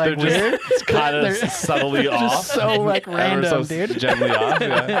offensive or like weird. It's kind of They're subtly off. Just so like Ever random, so dude. gently off.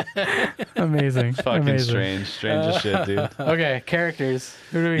 Yeah. Amazing. Fucking Amazing. strange as shit, dude. Okay, characters.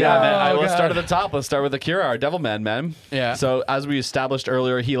 Who do we Yeah, got? man. Oh, Let's God. start at the top. Let's start with Akira, our Devilman, man. Yeah. So as we established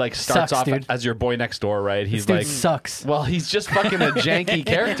earlier, he like starts Sucks, off dude. as your boy next door, right? He's Dude like sucks. Well, he's just fucking a janky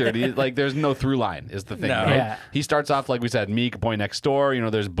character. Like, there's no through line, is the thing. No. Right? Yeah. He starts off like we said, meek, boy next door. You know,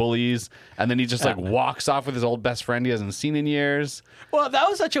 there's bullies, and then he just like walks off with his old best friend he hasn't seen in years. Well, that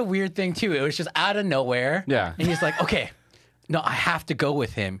was such a weird thing too. It was just out of nowhere. Yeah. And he's like, okay, no, I have to go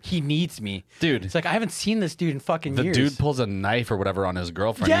with him. He needs me. Dude. It's like, I haven't seen this dude in fucking The years. dude pulls a knife or whatever on his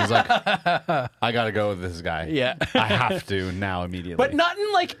girlfriend. Yeah. He's like, I gotta go with this guy. Yeah. I have to now immediately. But not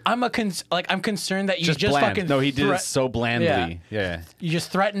in like, I'm concerned that you just bland. fucking. No, he did it threat- so blandly. Yeah. You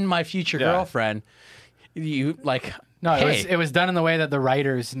just threatened my future Yeah. girlfriend. You like. No, hey, it was done in the way that the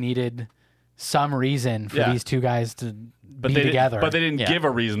writers needed some reason for Yeah. these two guys to be they together. But they didn't Yeah. give a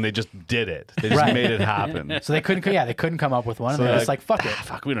reason. They just did it. They just Right. made it happen. so they couldn't come up with one. So and they're they're just like, fuck it.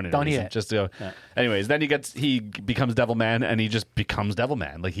 Fuck, we don't need Don't a need reason. it. Just to go. Anyways, then he becomes Devilman, and he just becomes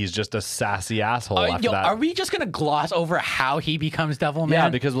Devilman. Like he's just a sassy asshole after that. Are we just gonna gloss over how he becomes Devilman? Yeah,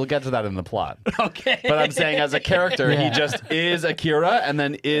 because we'll get to that in the plot. okay. But I'm saying as a character, Yeah. he just is Akira and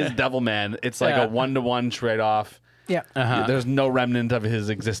then is Devilman. It's like Yeah. a 1-to-1 trade-off. Yeah. There's no remnant of his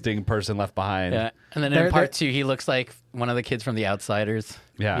existing person left behind. Yeah. And then They're- in part 2, he looks like one of the kids from The Outsiders.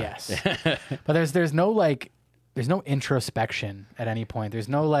 Yeah. Yes. But there's no introspection at any point. There's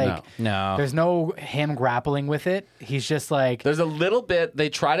no like No. there's no him grappling with it. He's just like There's a little bit, they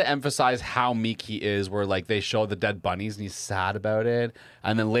try to emphasize how meek he is, where like they show the dead bunnies and he's sad about it.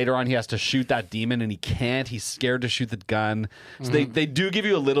 And then later on he has to shoot that demon and he can't. He's scared to shoot the gun. So they do give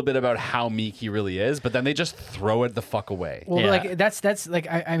you a little bit about how meek he really is, but then they just throw it the fuck away. well, Yeah. like that's like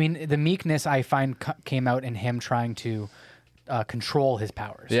I mean the meekness I find came out in him trying to control his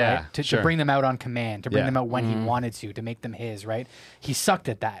powers, Yeah, right? To sure. bring them out on command, to bring Yeah. them out when he wanted to make them his, right? He sucked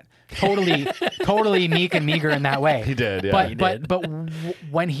at that. Totally meek and meager in that way. He did, yeah. But He but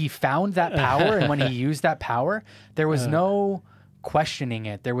when he found that power and when he used that power, there was no questioning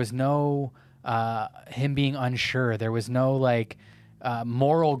it. There was no him being unsure. There was no like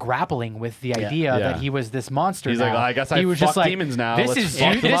moral grappling with the idea Yeah. that he was this monster. He's now. like, "Well, I guess I he was fuck just like, demons now. This Let's is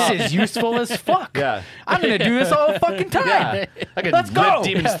fuck them up." this is useful as fuck. Yeah. I'm gonna do this all the fucking time. Yeah. I can Let's rip go.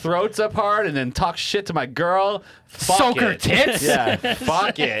 demons' throats apart and then talk shit to my girl. Fuck Soak her it. tits. Yeah.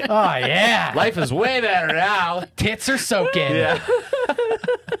 Fuck it. Oh yeah, Life is way better now. tits are soaking. Yeah.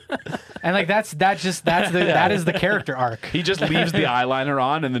 And like that is the character arc. He just leaves the eyeliner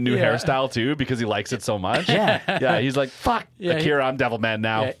on and the new Yeah. hairstyle too because he likes it so much. Yeah. Yeah. He's like, fuck, Yeah, Akira, I'm Devilman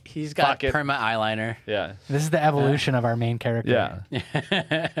now. Yeah, he's got Fuck it. perma eyeliner. Yeah. This is the evolution of our main character.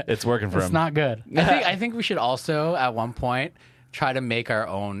 Yeah. It's working for It's him. not good. I think we should also at one point try to make our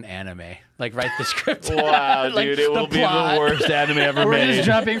own anime. Like write the script. Wow, Like, dude, it will be plot. the worst anime ever We're made. just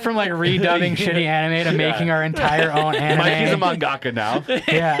jumping from like redubbing shitty anime to making our entire own anime. Mikey's a mangaka now.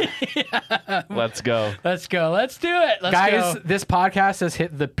 Yeah. Let's go. Let's go. Let's do it. Let's Guys, go. this podcast has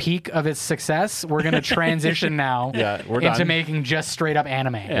hit the peak of its success. We're going to transition now Yeah, we're into done. making just straight up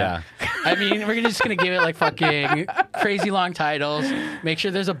anime. Yeah. I mean, we're just gonna give it like fucking crazy long titles. Make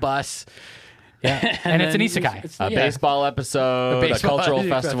sure there's a bus. Yeah. And it's an then isekai. it's- A yeah. baseball episode, a baseball cultural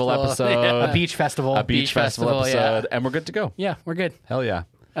festival festival, episode, A beach festival. a beach festival festival, episode, and we're good to go. Yeah, we're good. Hell yeah.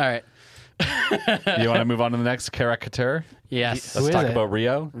 All right. You want to move on to the next caricature? Yes. Who Let's is talk it? about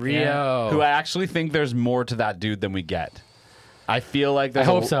Rio. Rio. Who I actually think there's more to that dude than we get. I feel like there's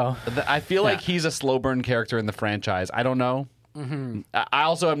I hope so. I feel like he's a slow burn character in the franchise. I don't know. I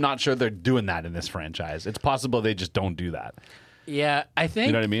also am not sure they're doing that in this franchise. It's possible they just don't do that. Yeah, I think.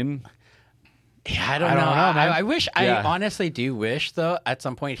 You know what I mean? Yeah, I don't I don't know. know, man. I wish. Yeah. I honestly do wish, though, at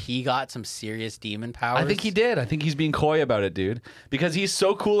some point he got some serious demon powers. I think he did. I think he's being coy about it, dude. Because he's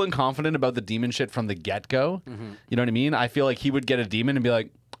so cool and confident about the demon shit from the get-go. You know what I mean? I feel like he would get a demon and be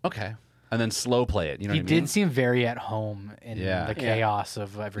like, okay. And then slow play it. You know He what I mean? did seem very at home in Yeah. the chaos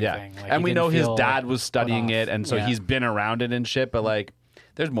of Yeah. everything. Like, And he we didn't know his feel dad was studying put off. it, and so Yeah. he's been around it and shit, but like,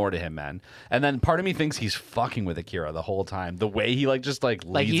 there's more to him, man. And then part of me thinks he's fucking with Akira the whole time. The way he like just like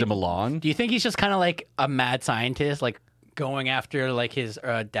leads you- him along. Do you think he's just kind of like a mad scientist, like going after like his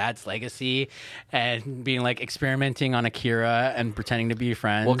dad's legacy and being like experimenting on Akira and pretending to be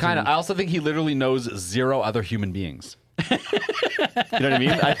friends. Well, kind of. I also think he literally knows 0 other human beings. You know what I mean?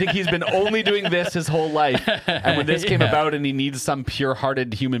 I think he's been only doing this his whole life. And when this came about and he needs some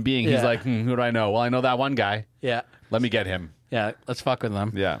pure-hearted human being, he's like, who do I know? Well, I know that one guy. Yeah. Let me get him. Yeah. Let's fuck with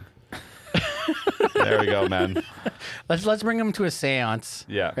them. Yeah. There we go, man. Let's bring him to a seance.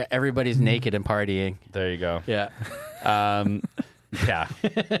 Yeah. Where everybody's naked and partying. There you go. Yeah. Yeah.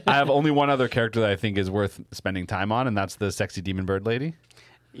 I have only one other character that I think is worth spending time on, and that's the sexy demon bird lady.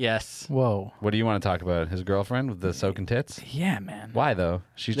 Yes. Whoa. What do you want to talk about? His girlfriend with the soaking tits? Yeah, man. Why, though?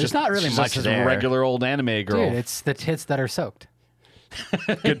 She's There's just not really she's much just a there. regular old anime girl. Dude, it's the tits that are soaked.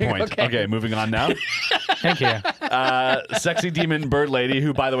 Good point. Okay, moving on now. Thank you. Sexy demon bird lady,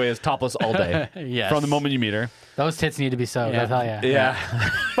 who, by the way, is topless all day. Yes. From the moment you meet her. Those tits need to be soaked, Yeah. I tell you. Yeah.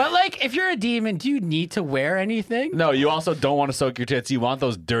 But like, if you're a demon, do you need to wear anything? No, you also don't want to soak your tits. You want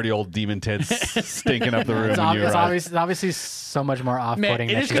those dirty old demon tits stinking up the room It's, when you arrive. obviously so much more Man, off-putting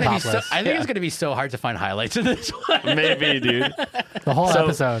it that is she's gonna be so. topless. I think it's gonna be so hard to find highlights of this one. Maybe, dude. The whole So,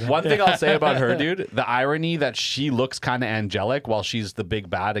 episode. one thing I'll say about her, dude, the irony that she looks kind of angelic while she's the big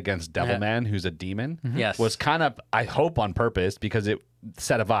bad against Devilman, who's a demon, Yes. was kind of, I hope, on purpose because it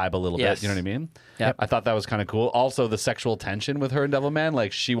set a vibe a little Yes. bit. You know what I mean? Yep. I thought that was kind of cool. Also, the sexual tension with her and Devilman,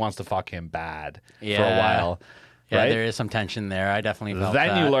 like she wants to fuck him bad for a Yeah. while. Yeah, right? there is some tension there. I definitely felt Then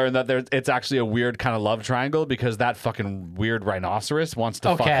that. you learn that it's actually a weird kind of love triangle because that fucking weird rhinoceros wants to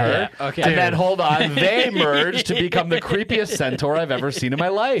fuck Okay. her. Yeah, okay. And then hold on, they merge to become the creepiest centaur I've ever seen in my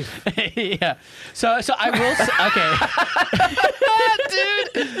life. Yeah. So I will say, okay.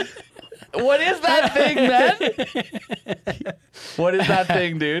 Dude, what is that thing, man? What is that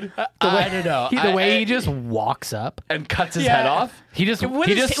thing, dude? I don't know. The way he just walks up, And cuts his Yeah. head off? he just with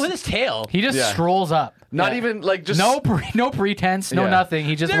his tail. he just Yeah. strolls up. Not Yeah. even like just No pretense, no Yeah. nothing.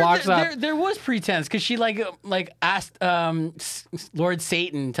 He just walks up. There was pretense because she like asked Lord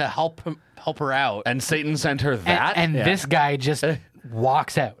Satan to help her out. And Satan sent her that? and this guy just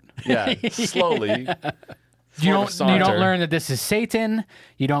walks out. yeah, slowly. You Sort of don't saunter. learn that this is Satan.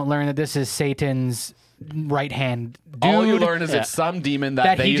 You don't learn that this is Satan's right hand dude. All you learn is Yeah. it's some demon that,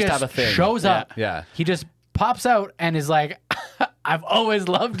 that they he used just to have a thing. shows up. Yeah. He just pops out and is like, "I've always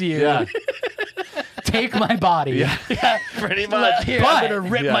loved you. Yeah. Take my body." Yeah. Pretty much. Here, But- I'm gonna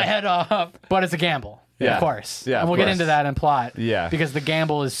rip Yeah. my head off. But it's a gamble. Yeah. Of course. Yeah, and of we'll get course. into that in plot. Yeah. Because the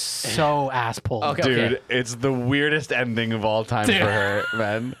gamble is so ass pulled. Okay. Dude, it's the weirdest ending of all time for her,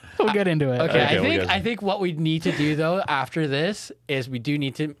 man. We'll get into it. Okay, Okay, I think what we need to do though after this is we do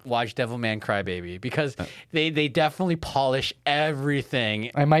need to watch Devilman Crybaby because they definitely polish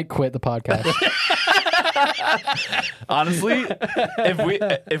everything. I might quit the podcast. Honestly,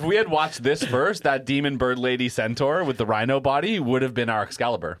 if we had watched this first, that demon bird lady centaur with the rhino body would have been our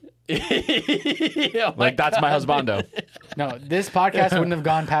Excalibur. Yeah, Like that's my husbando. No, this podcast wouldn't have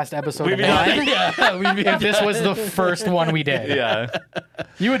gone past episode We'd be 1 yeah, if this was the first one we did. Yeah.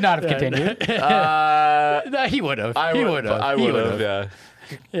 You would not have continued. no, he would have. I He would would have. I would have, yeah.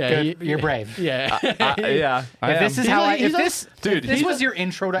 Yeah, Good. You're brave. yeah. Yeah. I If am. this is how I, if he's this, Dude, if this he's- was your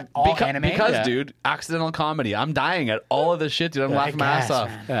intro to all anime, because Yeah. dude, accidental comedy. I'm dying at all of this shit, dude. I'm laughing my ass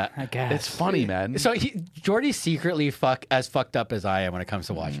off. Yeah. I guess. It's funny, man. So Jordy's secretly as fucked up as I am when it comes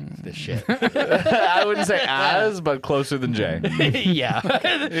to watching this shit. I wouldn't say as, but closer than Jay. yeah,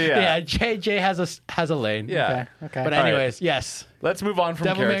 yeah. Jay has a lane. Yeah. Okay. But All right. anyways, yes. Let's move on from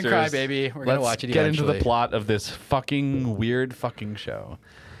Devilman characters. Crybaby. We're gonna Let's watch it get into the eventually. plot of this fucking weird fucking show.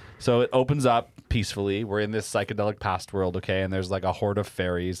 So it opens up peacefully. We're in this psychedelic past world, okay? And there's like a horde of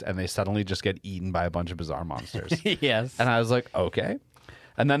fairies, and they suddenly just get eaten by a bunch of bizarre monsters. Yes. And I was like, okay.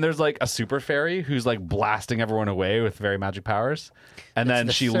 And then there's like a super fairy who's like blasting everyone away with very magic powers. And then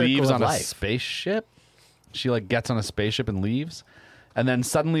the she circle leaves of on a life. spaceship. She like gets on a spaceship and leaves. And then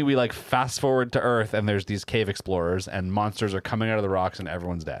suddenly we like fast forward to Earth and there's these cave explorers and monsters are coming out of the rocks and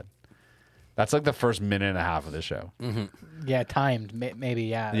everyone's dead. That's like the first minute and a half of the show. yeah, timed, maybe,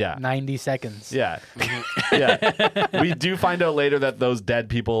 Yeah. 90 seconds. Yeah. Yeah. We do find out later that those dead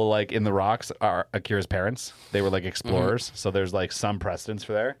people like in the rocks are Akira's parents. They were like explorers. So there's like some precedence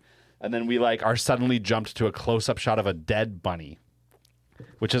for there. And then we like are suddenly jumped to a close-up shot of a dead bunny.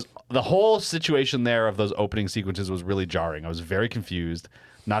 Which is the whole situation there of those opening sequences was really jarring. I was very confused.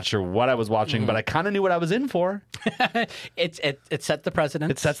 Not sure what I was watching, but I kind of knew what I was in for. It set the precedent.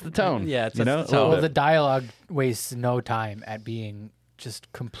 It sets the tone. Yeah, it you sets know? the A tone. little Well, bit. the dialogue wastes no time at being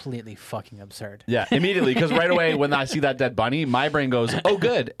just completely fucking absurd. Yeah, immediately, because right away when I see that dead bunny, my brain goes, "Oh,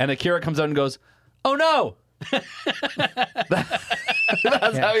 good," and Akira comes out and goes, "Oh no." That's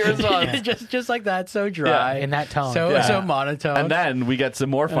That's how he responds. just like that, so dry. in that tone. So monotone. And then we get some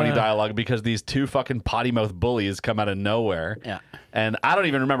more funny dialogue because these two fucking potty mouth bullies come out of nowhere. Yeah. And I don't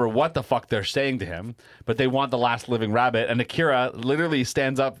even remember what the fuck they're saying to him, but they want the last living rabbit. And Akira literally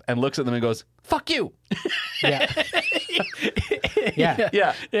stands up and looks at them and goes, "Fuck you." Yeah. Yeah.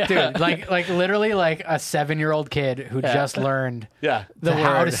 Yeah. Dude, like literally like a 7-year-old kid who just learned Yeah.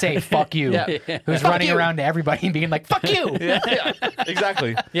 how word. to say "fuck you," who's running around to everybody and being like "fuck you." Yeah.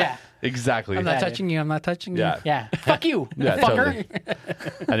 Exactly. Yeah. Exactly. I'm not Yeah, touching you. I'm not touching you. Yeah. Yeah. Fuck you, Yeah, fucker. totally.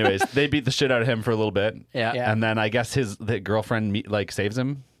 Anyways, they beat the shit out of him for a little bit. Yeah. Yeah. And then I guess the girlfriend saves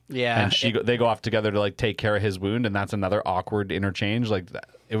him. Yeah. And they go off together to like take care of his wound, and that's another awkward interchange. Like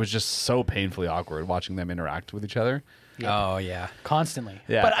it was just so painfully awkward watching them interact with each other. Oh yeah. Constantly.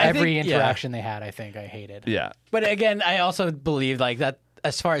 Yeah. But I Every think- interaction they had, I think I hated. Yeah. But again, I also believe like that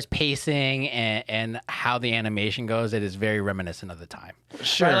as far as pacing and how the animation goes, it is very reminiscent of the time.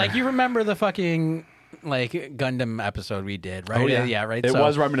 Sure. Right? Like you remember the fucking like Gundam episode we did, right? Oh, yeah. Yeah, right. It So-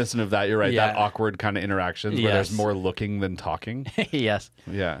 was reminiscent of that. You're right. Yeah. That awkward kind of interactions where there's Yes. more looking than talking. yes.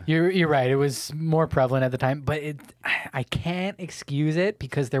 Yeah. You're right. It was more prevalent at the time, but I can't excuse it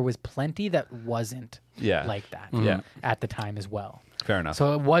because there was plenty that wasn't Yeah. like that. Yeah. At the time as well. Fair enough.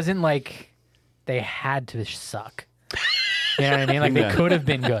 So it wasn't like they had to suck. You know what I mean? Like Yeah. they could have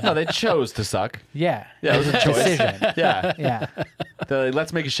been good. no, they chose to suck. Yeah. Yeah, it was a choice. decision. Yeah. Yeah. They're like,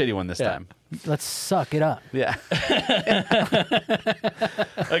 let's make a shitty one this time. Let's suck it up. Yeah.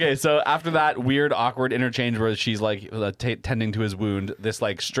 Okay, so after that weird, awkward interchange where she's like tending to his wound, this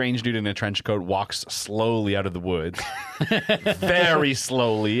like strange dude in a trench coat walks slowly out of the woods, very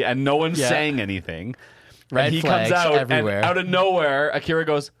slowly, and no one's Yeah. saying anything. Red and he flags comes out, everywhere. and out of nowhere, Akira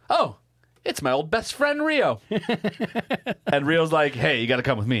goes, "Oh, it's my old best friend Rio." And Rio's like, "Hey, you got to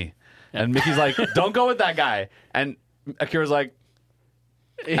come with me." And Mickey's like, "Don't go with that guy." And Akira's like,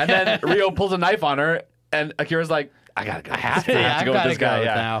 and then Rio pulls a knife on her, and Akira's like, "I gotta go. I have to, I've go with gotta this guy." go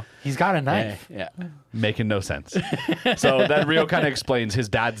Yeah, now. He's got a knife. Yeah. making no sense. So then Rio kind of explains his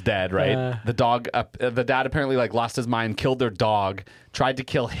dad's dead, right? The dad apparently like lost his mind, killed their dog, tried to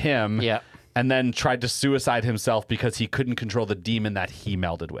kill him, Yeah. and then tried to suicide himself because he couldn't control the demon that he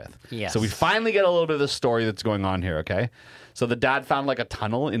melded with. Yes. So we finally get a little bit of the story that's going on here. Okay, so the dad found like a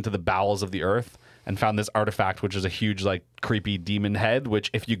tunnel into the bowels of the earth and found this artifact, which is a huge, like, creepy demon head, which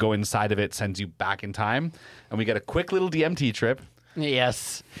if you go inside of it sends you back in time. And we get a quick little DMT trip.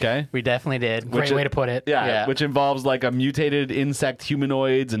 Yes. Okay. We definitely did. Great way to put it. Yeah, which involves like a mutated insect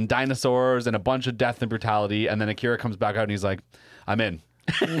humanoids and dinosaurs and a bunch of death and brutality. And then Akira comes back out and he's like, "I'm in."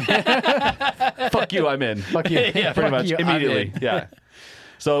 Fuck you, I'm in. Fuck you. Yeah, Pretty fuck much you, I'm immediately. in. Yeah.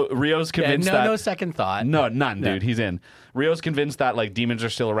 So Rio's Yeah, convinced no, that no second thought. no, none, dude. He's in. Rio's convinced that like demons are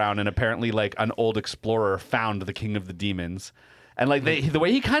still around, and apparently like an old explorer found the king of the demons. And like the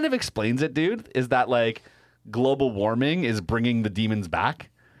way he kind of explains it, dude, is that like global warming is bringing the demons back.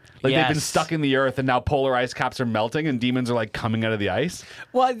 Like they've been Yes. stuck in the earth, and now polar ice caps are melting, and demons are like coming out of the ice.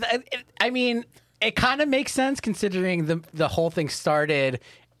 Well, I mean, it kind of makes sense considering the whole thing started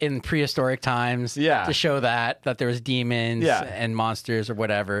in prehistoric times. Yeah. To show that there was demons Yeah. and monsters or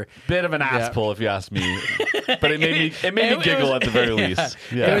whatever. Bit of an ass pull, if you ask me. But it made me It giggle was- at the very yeah. least.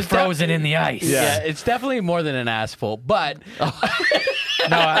 It Yeah. was frozen in the ice. Yeah. It's definitely more than an ass pull, but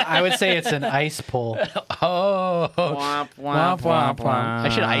No, I would say it's an ice pull. oh, Womp, womp, womp, womp. I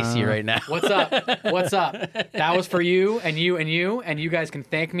should ice you right now. What's up? What's up? That was for you and you and you, and you guys can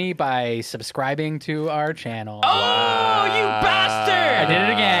thank me by subscribing to our channel. Oh, you bastard! I did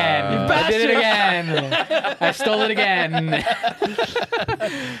it again. You I did it bastard. again. I stole it again.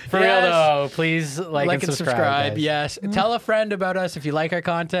 For real Yes. though, please like and subscribe. guys. Yes. Tell a friend about us if you like our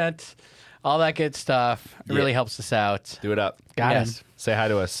content. All that good stuff. It really helps us out. Do it up. Got Yes. him. Say hi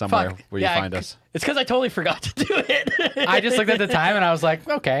to us somewhere Fuck. where Yeah, you find us. It's because I totally forgot to do it. I just looked at the time and I was like,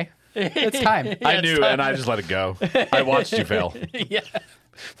 okay, it's time. Yeah, I it's knew, time. and I just let it go. I watched you fail. Yeah.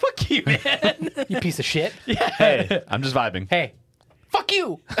 Fuck you, man. You piece of shit. Hey, I'm just vibing. Hey, fuck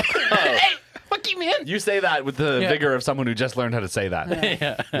you. Hey, fuck you, man. You say that with the Yeah. vigor of someone who just learned how to say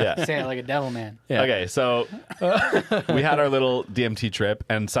that. Yeah. Say it like a devil man. Yeah. Okay, so we had our little DMT trip,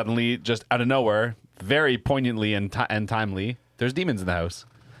 and suddenly, just out of nowhere, very poignantly and timely, there's demons in the house.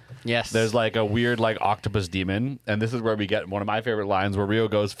 Yes. There's like a weird like octopus demon, and this is where we get one of my favorite lines where Rio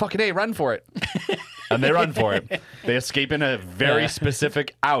goes, "Fucking A, run for it." And they run for it. They escape in a very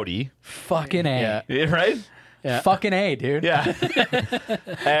specific Audi, Fucking A. Yeah. right? Yeah. Fucking A, dude. Yeah.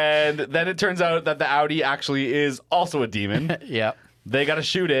 And then it turns out that the Audi actually is also a demon. Yep. They got to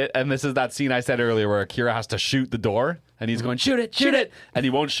shoot it, and this is that scene I said earlier where Akira has to shoot the door, and he's going, "Shoot it, shoot it," and he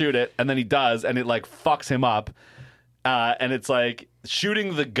won't shoot it, and then he does, and it like fucks him up. And it's like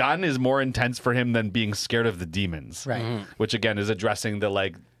shooting the gun is more intense for him than being scared of the demons. Right. Which again is addressing the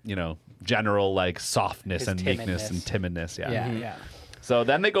like, general like softness His and meekness timidness. and timidness. Yeah. Yeah. So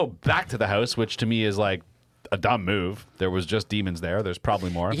then they go back to the house, which to me is like a dumb move. There was just demons there. There's probably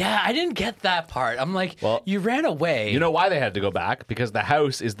more. Yeah, I didn't get that part. I'm like, Well, you ran away. You know why they had to go back? Because the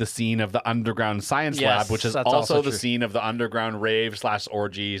house is the scene of the underground science Yes, lab, which is that's also also the true. scene of the underground rave /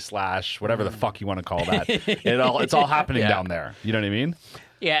 orgy / whatever the fuck you want to call that. It's all happening Yeah. down there. You know what I mean?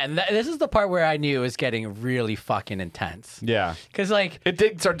 Yeah, and this is the part where I knew it was getting really fucking intense. Yeah. Because, like, It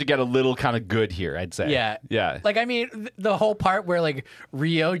did start to get a little kind of good here, I'd say. yeah. Yeah. Like, I mean, the whole part where, like,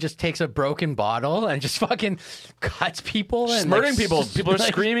 Rio just takes a broken bottle and just fucking cuts people. Just And murdering like, people. People are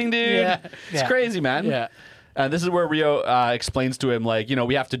like, screaming, dude. Yeah. It's Yeah. crazy, man. Yeah. This is where Rio explains to him, like,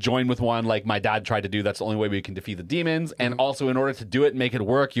 we have to join with one, like my dad tried to do. That's the only way we can defeat the demons. And also, in order to do it and make it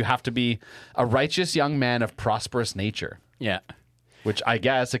work, you have to be a righteous young man of prosperous nature, Yeah. which I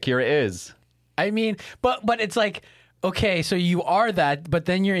guess Akira is. I mean, but it's like, okay, so you are that, but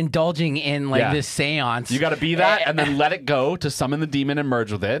then you're indulging in, like, Yeah. this seance. You got to be that and then let it go to summon the demon and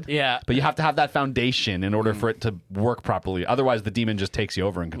merge with it. Yeah. But you have to have that foundation in order for it to work properly. Otherwise, the demon just takes you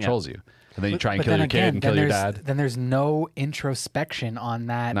over and controls you. And then you try and But kill then your again, kid and kill then your there's dad. then there's no introspection on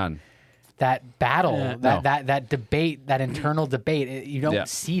that. None. That battle, Yeah. No. that debate, that internal debate. You don't Yeah.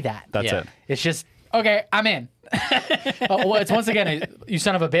 see that. That's Yeah. it. It's just okay. I'm in. Well, it's once again, you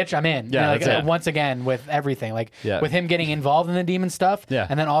son of a bitch. I'm in. Yeah, like, that's it. once again with everything, like Yeah. with him getting involved in the demon stuff, Yeah.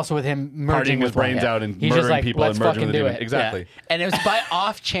 and then also with him merging Partying his with one. brains out and He's murdering just like, people let's and merging fucking with the do demon. it. Exactly. Yeah. And it was by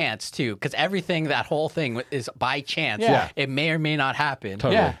off chance, too, because everything, that whole thing is by chance. Yeah. It may or may not happen.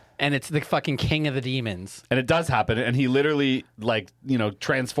 Totally. Yeah. And it's the fucking king of the demons. And it does happen. And he literally, like,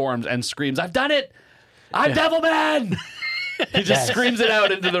 transforms and screams, "I've done it! I'm Devilman!" He just Yes. screams it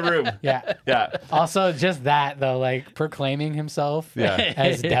out into the room. Yeah. Yeah. Also, just that though, like proclaiming himself Yeah.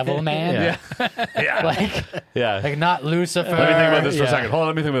 as Devilman, Yeah. Yeah. like Yeah. like not Lucifer. Let me think about this for a Yeah. second. Hold on,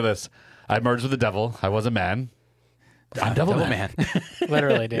 let me think about this. I merged with the devil. I was a man. I'm Devilman.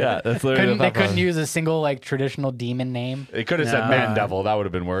 Literally, dude. Yeah, that's literally They the couldn't thought use a single like traditional demon name. It could have said man devil. That would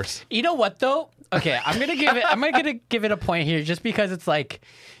have been worse. You know what though? Okay, I'm gonna give it a point here, just because it's like,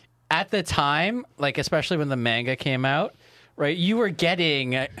 at the time, like especially when the manga came out, right? You were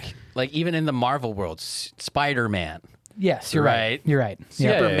getting like, even in the Marvel world, Spider-Man, Yes, you're Right. right. You're right.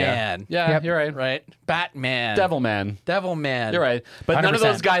 Yeah, Superman, Yeah, Yep. you're right. right? Batman, Devilman. Devilman. You're right. But none of 100%.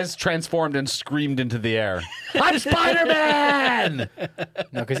 those guys transformed and screamed into the air. I'm Spider-Man!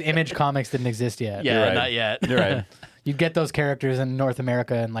 No, because Image Comics didn't exist yet. Yeah, You're right. not yet. You're right. You'd get those characters in North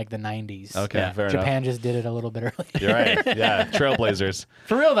America in like the 90s. Okay, Yeah. fair Japan just did it a little bit early. enough. You're right. Yeah, trailblazers.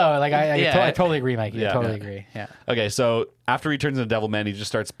 For real though, like I Yeah. totally agree, Mikey. Yeah. I totally Yeah. agree. Yeah. Okay, so after he turns into Devilman, he just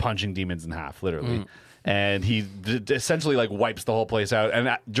starts punching demons in half, literally. And he essentially like wipes the whole place out.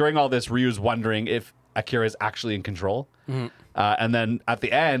 And during all this, Ryu's wondering if Akira is actually in control. And then at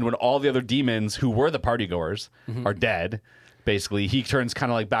the end, when all the other demons who were the partygoers are dead, basically he turns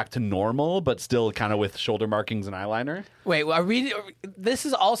kind of like back to normal, but still kind of with shoulder markings and eyeliner. Wait, are we? This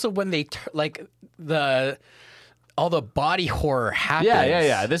is also when they all the body horror happens.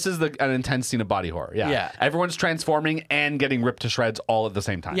 Yeah. This is an intense scene of body horror. Yeah. Yeah. Everyone's transforming and getting ripped to shreds all at the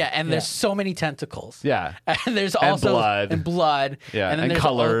same time. Yeah, and there's so many tentacles. Yeah. And there's also blood. Yeah, and then and there's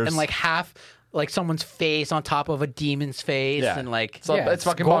colors. and like half like someone's face on top of a demon's face, Yeah. and like So it's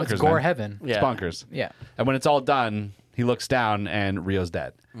fucking gore, bonkers, It's gore man. heaven. It's Yeah. bonkers. Yeah. And when it's all done, he looks down and Rio's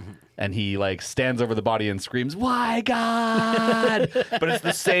dead. And he like stands over the body and screams, "Why, God?" But it's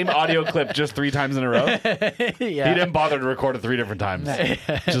the same audio clip just 3 times in a row. yeah. He didn't bother to record it 3 different times.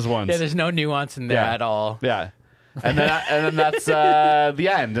 Just once. Yeah, there's no nuance in there Yeah. at all. Yeah. And then that's the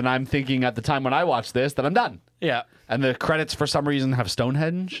end. And I'm thinking at the time when I watched this that I'm done. Yeah, And the credits for some reason have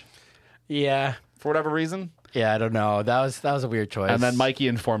Stonehenge yeah, for whatever reason. yeah. I don't know. That was a weird choice. And then Mikey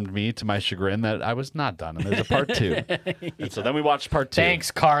informed me, to my chagrin, that I was not done, and there's a part 2. And so then we watched part 2. Thanks,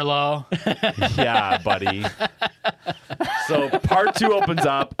 Carlo. Yeah, buddy. So part 2 opens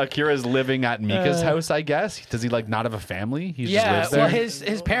up. Akira's living at Mika's house, I guess. Does he like not have a family? He just yeah, lives there. well,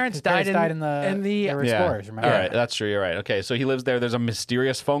 his parents died in the they were Yeah. explorers, remember? All right, that's true. You're right. Okay, so he lives there. There's a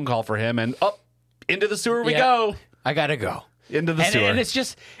mysterious phone call for him, and into the sewer we Yeah. go. I gotta go. Into the And, sewer. and it's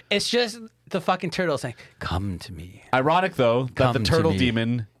just the fucking turtle saying, "Come to me." Ironic though that Come the to turtle me.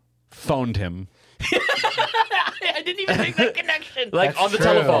 demon phoned him. I didn't even make that connection. Like That's on the true.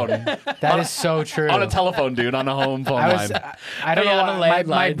 telephone. That is so true. On a telephone, dude, on a home phone I was, line. I don't Yeah, know. on a My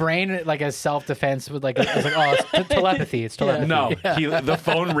landline. brain, like as self-defense, would like, it's like, oh, it's telepathy. It's telepathy. No, the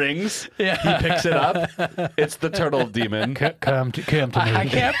phone rings. He picks it up. It's the turtle demon. Come to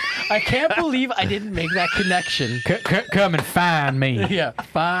me. I can't believe I didn't make that connection. Come and find me. Yeah,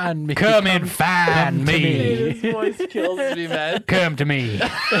 find me. Come and find me. His voice kills me, man. Come to me.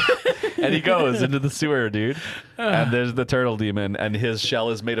 And he goes into the sewer, dude. And there's the turtle demon, and his shell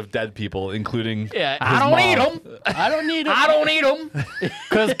is made of dead people, including Yeah, I don't need mom. them. I don't need it. I don't need them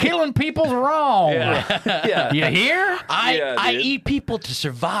because killing people's wrong. Yeah. You hear? Yeah, I dude. eat people to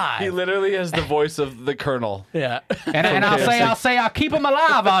survive. He literally has the voice of the colonel. Yeah. And I'll keep them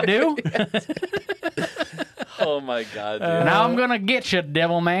alive. I do. Oh my god, dude. Now I'm gonna get you,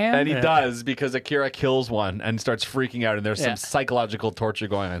 devil man. And he does, because Akira kills one and starts freaking out, and there's Yeah. some psychological torture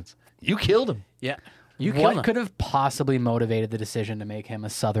going on. You killed him. Yeah. You killed him. What could have possibly motivated the decision to make him a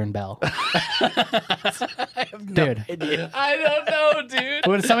Southern Belle? Dude, I don't know, dude.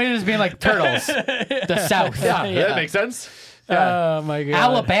 would somebody just being like turtles, the South, Yeah, that makes sense. Oh my god.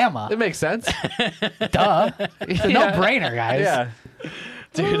 Alabama, It makes sense. duh, it's a no-brainer, guys. Yeah.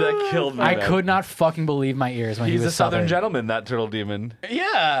 Dude, that killed me. I man. could not fucking believe my ears when He's he a was southern gentleman, that turtle demon.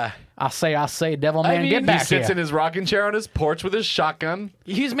 Yeah. I say, devil man, mean, get He back sits here. in his rocking chair on his porch with his shotgun.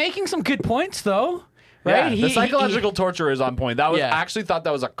 He's making some good points though. Yeah, Right? the psychological torture is on point. That was Yeah. I actually thought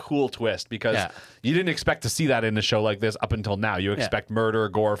that was a cool twist, because Yeah. you didn't expect to see that in a show like this up until now. You expect murder,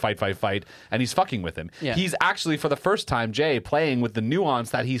 gore, fight, and he's fucking with him. Yeah. He's actually, for the first time, Jay, playing with the nuance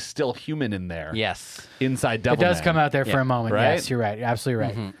that he's still human in there. Yes. Inside It Devilman. does come out there for Yeah. a moment. Right? Yes, you're right. You're absolutely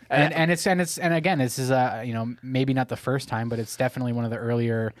right. And again, this is maybe not the first time, but it's definitely one of the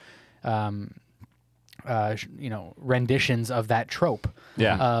earlier renditions of that trope.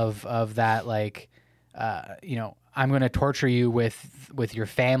 Yeah. Of that, like, I'm going to torture you with your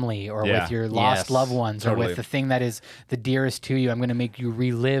family or Yeah. with your lost Yes. loved ones or Totally. with the thing that is the dearest to you. I'm going to make you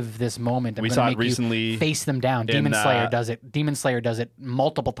relive this moment. I'm We gonna saw it make you recently face them down. Demon Slayer does it. Demon Slayer does it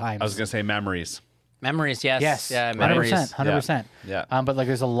multiple times. I was going to say memories. Memories, yes. Yes, Yeah, 100%, memories. 100%. Yeah. But like,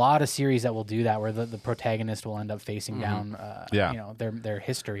 there's a lot of series that will do that, where the protagonist will end up facing down, Yeah. their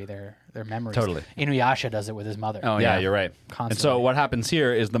history, their memories. Totally. Inuyasha does it with his mother. Oh, Yeah, yeah. you're right. And so Constantly. what happens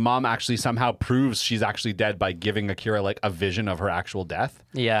here is the mom actually somehow proves she's actually dead by giving Akira like a vision of her actual death.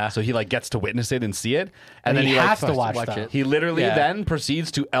 Yeah. So he like gets to witness it and see it, And and then he like, has to watch watch that. it. He literally Yeah. then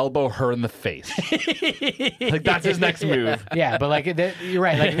proceeds to elbow her in the face. Like that's his next move. Yeah, but like you're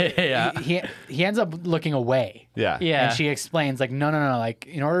right. Like Yeah. he ends up looking away. Yeah. Yeah. And she explains, like, no. Like,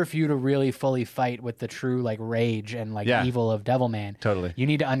 in order for you to really fully fight with the true, like, rage and, like, Yeah. evil of Devilman, Totally. you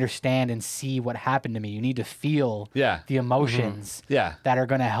need to understand and see what happened to me. You need to feel Yeah. the emotions Yeah. that are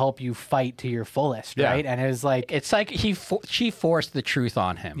going to help you fight to your fullest, Yeah. right? And it was like, It's like she forced the truth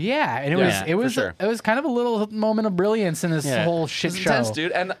on him. yeah, and Yeah, it was for sure. it was kind of a little moment of brilliance in this Yeah. whole shit It's show. intense,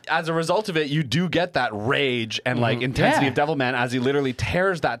 dude. And as a result of it, you do get that rage and like intensity Yeah. of Devilman as he literally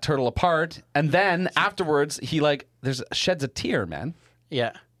tears that turtle apart, and then afterwards he like sheds a tear, man.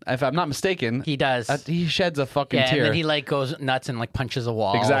 Yeah. If I'm not mistaken, He does. He sheds a fucking Yeah, tear. and then he like goes nuts and like punches a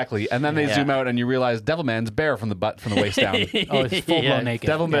wall. Exactly. And then they Yeah. zoom out and you realize Devilman's bare from the waist down. Oh, it's full blown Yeah. naked.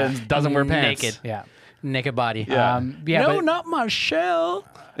 Devilman doesn't wear pants. Naked. Yeah. Naked body. Yeah. No, but not my shell.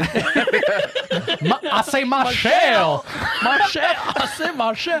 I say my shell. My shell. I said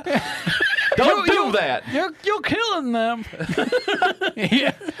my shell. Don't do that. You're killing them.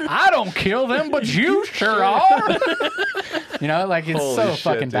 Yeah, I don't kill them, but you sure are. You know, like it's Holy so shit,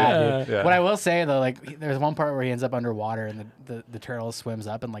 fucking dude. bad, dude. Yeah. What I will say though, like there's one part where he ends up underwater and the turtle swims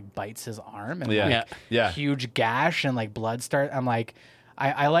up and like bites his arm and Yeah. like, Yeah. Yeah. huge gash and like blood start. I'm like,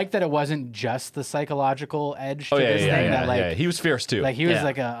 I like that it wasn't just the psychological edge to Oh yeah, this yeah, thing yeah, that like yeah. He was fierce too. like he was Yeah.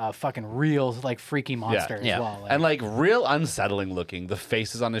 like a fucking real like freaky monster Yeah. as well. Like, and like real unsettling looking. The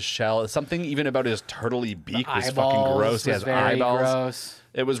faces on his shell. Something even about his turtley beak was fucking eyeballs gross. He was has very eyeballs. gross.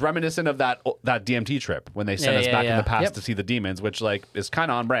 It was reminiscent of that DMT trip when they sent Yeah, us yeah, back in yeah. the past Yep. to see the demons, which like is kind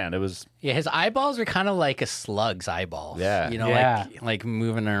of on brand. It was Yeah, his eyeballs are kind of like a slug's eyeballs. Yeah. You know, Yeah. like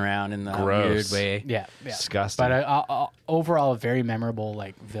moving around in the Gross. weird way. Yeah, yeah. disgusting. But overall, a very memorable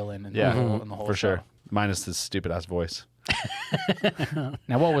like villain in, yeah, in the whole for show. sure. Minus his stupid ass voice.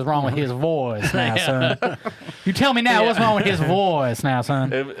 Now, what was wrong with his voice, now, son? You tell me now, what's wrong with his voice, now,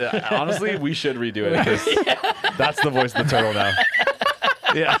 son? Honestly, we should redo it because that's the voice of the turtle now.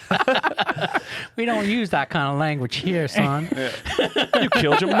 Yeah. We don't use that kind of language here, son. You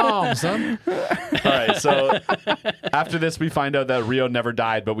killed your mom, son. All right, so after this, we find out that Rio never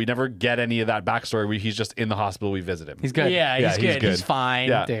died, but we never get any of that backstory. He's just in the hospital. We visit him. He's good. Yeah, Yeah, he's he's good. good. He's fine.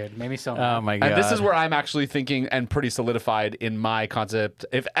 Yeah. Dude, made me so mad. Oh my god. And this is where I'm actually thinking and pretty solidified in my concept.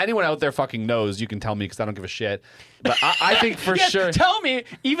 If anyone out there fucking knows, you can tell me because I don't give a shit. But I think for Yes, sure. tell me,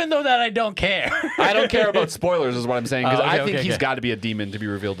 even though that I don't care. I don't care about spoilers, is what I'm saying. Because Oh, okay, I think okay, he's okay. got to be a demon to be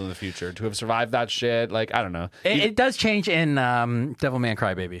revealed in the future. To have survived that shit, like, I don't know. It does change in Devilman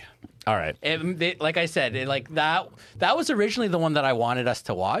Crybaby. All right. Like I said, that was originally the one that I wanted us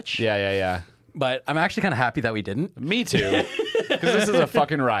to watch. Yeah. But I'm actually kind of happy that we didn't. Me too. Because this is a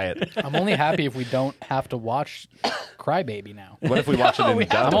fucking riot. I'm only happy if we don't have to watch Crybaby now. What if we watch it No, in we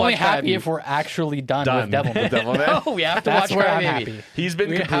have dub? I'm to only watch happy Crybaby. if we're actually done Done. with Devilman. Devilman. Oh, we have to That's watch where I'm Crybaby. happy. He's been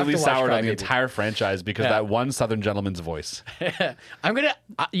We have completely to watch soured on the Crybaby. entire franchise because Yeah. that one Southern gentleman's voice. I'm gonna,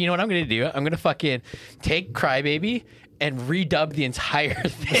 you know what I'm gonna do? I'm gonna fucking take Crybaby and redub the entire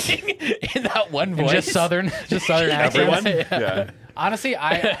thing in that one voice. Just southern accents. Everyone? Yeah. Honestly,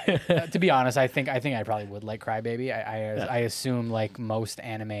 to be honest, I think I probably would like Crybaby. I assume like most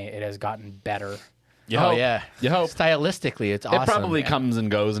anime, it has gotten better. You Oh hope. yeah, You hope. stylistically, it's awesome. It probably comes and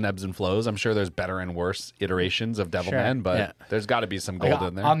goes and ebbs and flows. I'm sure there's better and worse iterations of Devilman, Sure. but Yeah. there's got to be some gold Like,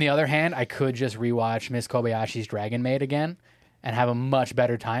 in there. on the other hand, I could just rewatch Miss Kobayashi's Dragon Maid again and have a much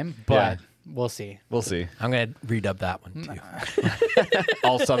better time, but Yeah. we'll see. We'll see. I'm gonna redub that one too.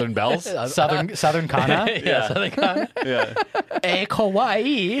 All Southern bells. Southern Kana. Yeah, so they got Yeah. a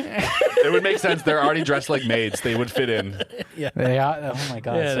kawaii. It would make sense. They're already dressed like maids. They would fit in. They are, oh my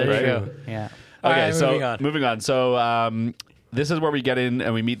god. Yeah, so there you true. go. Yeah. Okay, right, so moving on. So this is where we get in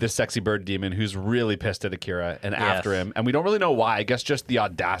and we meet this sexy bird demon who's really pissed at Akira and after him. And we don't really know why. I guess just the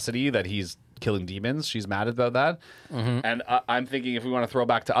audacity that he's killing demons. She's mad about that. And I'm thinking if we want to throw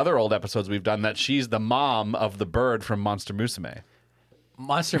back to other old episodes we've done, that she's the mom of the bird from Monster Musume.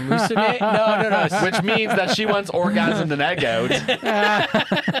 Monster Musume? No. Which means that she once orgasmed an egg out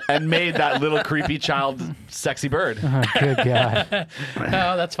and made that little creepy child sexy bird. Oh, good god.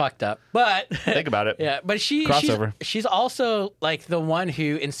 No, that's fucked up. But Think about it. yeah, but Crossover. she's also like the one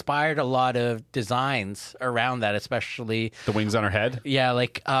who inspired a lot of designs around that, especially The wings on her head. yeah,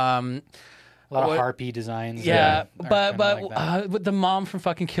 like A lot of What- harpy designs. yeah, are but kinda like that. with the mom from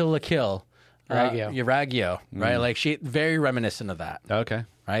fucking Kill la Kill. Raggio. Raggio, right? Like she very reminiscent of that, Okay.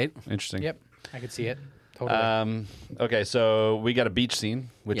 right? Interesting. Yep, I could see it. Totally. Okay, so we got a beach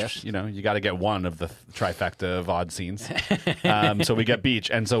scene, which, Yes. you know, you got to get one of the trifecta of odd scenes. So we get beach.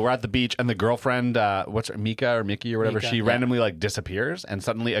 And so we're at the beach, and the girlfriend, what's her, Mika or Mickey or whatever, Mika, she yeah. randomly, like, disappears, and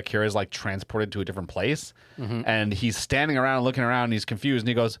suddenly Akira's, like, transported to a different place. And he's standing around, looking around, and he's confused, and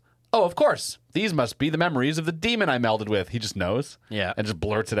he goes, "Oh, of course. These must be the memories of the demon I melded with." He just knows. Yeah. And just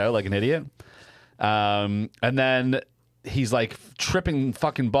blurts it out like an idiot. And then he's like tripping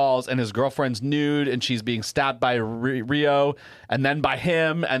fucking balls, and his girlfriend's nude, and she's being stabbed by Rio, and then by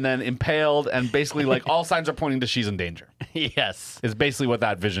him, and then impaled, and basically like all signs are pointing to she's in danger. Yes. Is basically what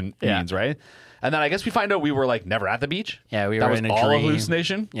that vision Yeah. means, right? And then I guess we find out we were like never at the beach. Yeah, we that were was in a all dream.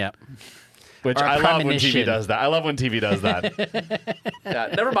 hallucination. Yeah. Which Or a I love when TV premonition. does that. I love when TV does that. Yeah,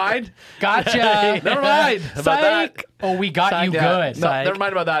 never mind. Gotcha. Never mind about that. Psych. Oh, we got you Yeah. good. No, Psych. never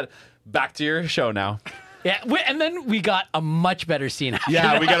mind about that. Back to your show now. Yeah, and then we got a much better scene. after Yeah,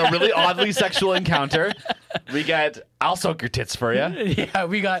 that. we got a really oddly sexual encounter. We get, "I'll soak your tits for you." Yeah,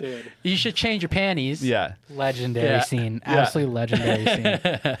 we got. You should change your panties. Yeah, Legendary Yeah. scene. Absolutely legendary scene.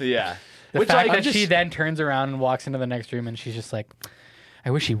 yeah. The Which fact like that she then turns around and walks into the next room and she's just like, I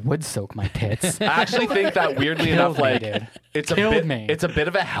wish he would soak my tits. I actually think that weirdly enough, me, like dude. it's a Killed bit, me. it's a bit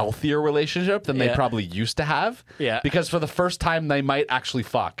of a healthier relationship than they Yeah. probably used to have. Yeah. because for the first time they might actually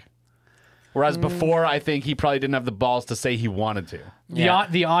fuck. Whereas before, I think he probably didn't have the balls to say he wanted to.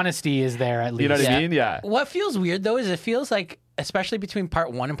 The honesty is there at least. You know what I Yeah. mean? Yeah. What feels weird though is it feels like, especially between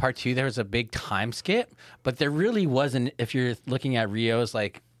part 1 and part 2, there was a big time skip, but there really wasn't. If you're looking at Rio's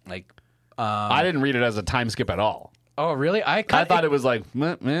like. I didn't read it as a time skip at all. Oh really? I thought it was like,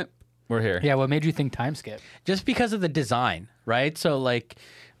 meh, meh, we're here. Yeah, what made you think time skip? just because of the design, right? So like.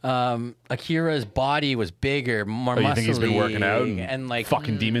 Akira's body was bigger, more muscly. You think he's been working out and like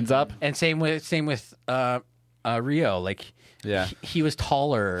fucking demons up? and same with Rio. Like Yeah. he was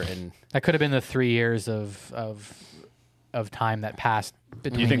taller and That could have been the 3 years of time that passed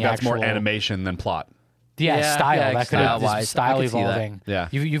between You think the that's more actual- animation than plot? Yeah, style. yeah, that could have style-wise, style I could see that. evolving. Yeah.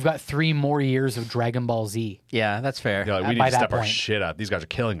 You've got 3 more years of Dragon Ball Z. yeah, that's fair. You're like, we need by to that step our point. shit up. These guys are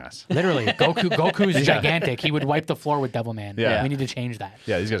killing us. Literally, Goku's gigantic. He would wipe the floor with Devilman. Yeah. We need to change that.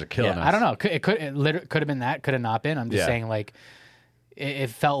 Yeah, these guys are killing us. I don't know. Could have been that. Could have not been. I'm just Yeah. saying, like, it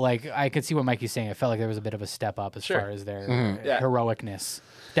felt like I could see what Mikey's saying. It felt like there was a bit of a step up as far as their heroicness.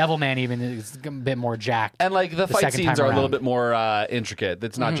 Devilman even is a bit more jacked. And like the fight second scenes time are a little around. bit more intricate.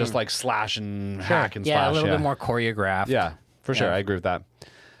 It's not just like slash and hack and slash. Yeah, a little bit more choreographed. Yeah, for sure. I agree with that.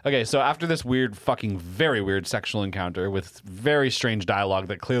 Okay, so after this weird, very weird sexual encounter with very strange dialogue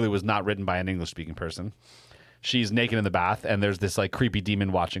that clearly was not written by an English-speaking person, she's naked in the bath, and there's this like creepy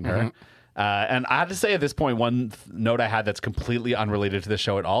demon watching her. And I have to say at this point, one note I had that's completely unrelated to the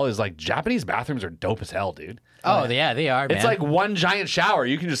show at all is like Japanese bathrooms are dope as hell, dude. Oh, yeah, they are, man. It's like one giant shower.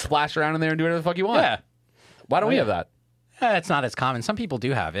 You can just splash around in there and do whatever the fuck you want. Yeah. Why don't we have that? It's not as common. Some people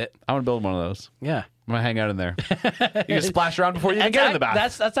do have it. I want to build one of those. Yeah. I'm gonna hang out in there. You can splash around before you even get in the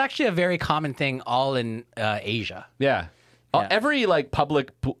bath. That's actually a very common thing all in Asia. Yeah. Every like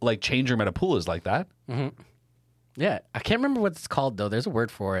public like change room at a pool is like that. Yeah. I can't remember what it's called, though. There's a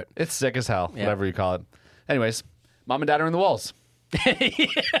word for it. It's sick as hell, whatever you call it. Anyways, mom and dad are in the walls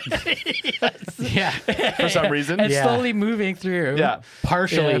Yeah. for some reason. And Yeah. slowly moving through. Yeah.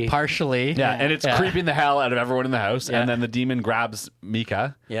 Partially. Yeah, partially. Yeah, and it's creeping the hell out of everyone in the house. Yeah. And then the demon grabs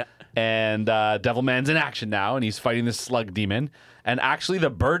Mika. Yeah. And Devilman's in action now, and he's fighting this slug demon. And actually, the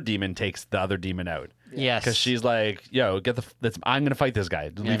bird demon takes the other demon out. Yes. Because she's like, yo, I'm going to fight this guy.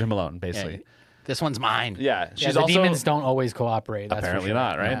 Leave him alone, basically. Yeah. This one's mine. Yeah. Yeah, She's the also... demons don't always cooperate. That's for Apparently sure.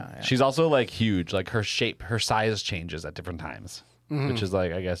 not, right? Yeah, yeah. She's also like huge. Like her shape, her size changes at different times, which is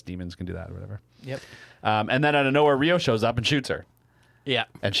like, I guess demons can do that or whatever. Yep. And then out of nowhere, Rio shows up and shoots her. Yeah.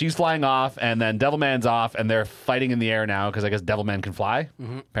 And she's flying off, and then Devilman's off, and they're fighting in the air now because I guess Devilman can fly,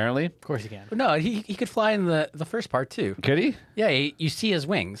 apparently. Of course you can. No, he could fly in the first part, too. Could he? Yeah, you see his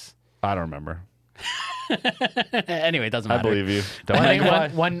wings. I don't remember. Anyway, it doesn't I matter. believe you. Don't I make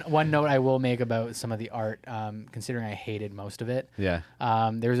think fly. one note I will make about some of the art, considering I hated most of it. Yeah.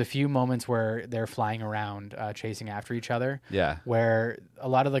 There was a few moments where they're flying around, chasing after each other. Yeah. Where a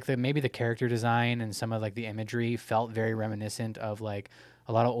lot of like maybe the character design and some of like the imagery felt very reminiscent of like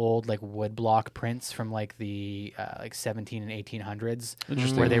a lot of old like woodblock prints from like the like 17 and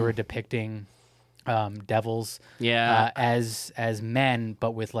 1800s, where they were depicting devils as men,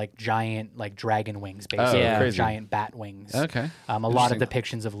 but with like giant like dragon wings, basically crazy. giant bat wings. Okay. A lot of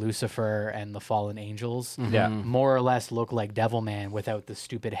depictions of Lucifer and the fallen angels Yeah. more or less look like Devilman without the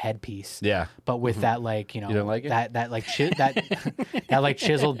stupid headpiece. Yeah. But with that like, You don't like it? that like that like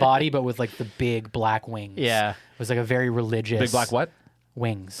chiseled body, but with like the big black wings. Yeah. It was like a very religious Big black what?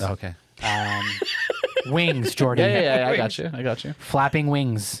 wings. Oh, okay. Wings, Jordan. Yeah. I got you. Flapping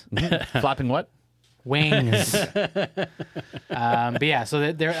wings. Flapping what? Wings. But yeah,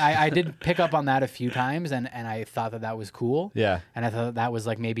 so there, I did pick up on that a few times, and I thought that was cool. Yeah. And I thought that was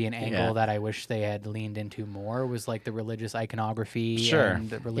like maybe an angle Yeah. that I wish they had leaned into more, was like the religious iconography. Sure. And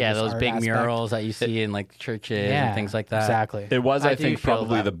the religious Yeah, those art big aspect. murals that you see in like churches and things like that. Exactly. It was, I do think, feel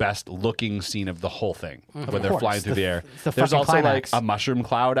probably that. the best looking scene of the whole thing when they're course. flying through the air. It's the There's fucking also climax. like a mushroom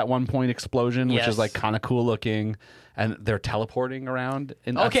cloud at one point explosion, which Yes. is like kind of cool looking, and they're teleporting around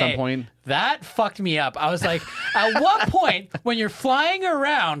at some point. That fucked me up. I was like, at what point when you're flying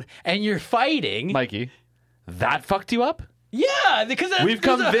around and you're fighting? Mikey, that fucked you up? Yeah, because We've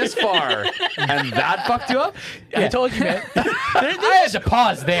come this far, and that fucked you up? I told you, man. I had to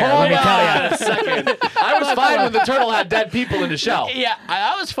pause there. Hold let me tell on you. a second. I was fine when the turtle had dead people in the shell. Yeah,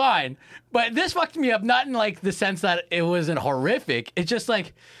 I was fine. But this fucked me up, not in like the sense that it wasn't horrific. It's just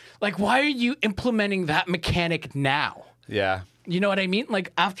like why are you implementing that mechanic now? Yeah. You know what I mean?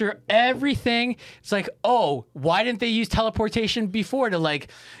 Like after everything, it's like, oh, why didn't they use teleportation before to like,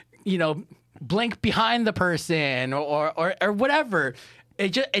 blink behind the person or whatever?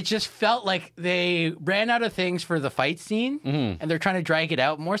 It just felt like they ran out of things for the fight scene, and they're trying to drag it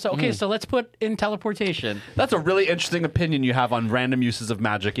out more. So so let's put in teleportation. That's a really interesting opinion you have on random uses of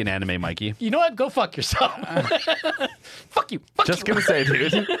magic in anime, Mikey. You know what? Go fuck yourself. Fuck you. Fuck Just you. gonna say,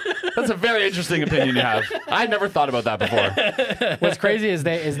 dude. That's a very interesting opinion you have. I never thought about that before. What's crazy is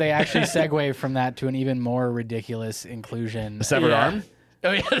they actually segue from that to an even more ridiculous inclusion. The severed arm?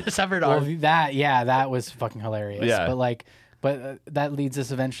 Oh yeah, the severed Well, arm. that was fucking hilarious. Yeah. But that leads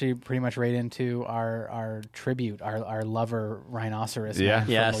us eventually pretty much right into our tribute, our lover rhinoceros. Yeah. man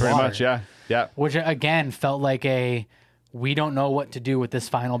from Yes. the Pretty water, much, yeah. Yeah. Which again felt like we don't know what to do with this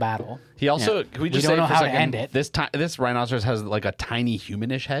final battle. He also, can we just don't say know for a how to second, end it. this rhinoceros has like a tiny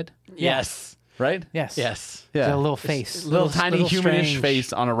humanish head, Yes. right? Yes. Yes. Yeah. A little face. Little tiny humanish strange.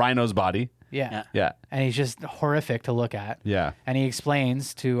 face on a rhino's body. Yeah. Yeah. And he's just horrific to look at. Yeah. And he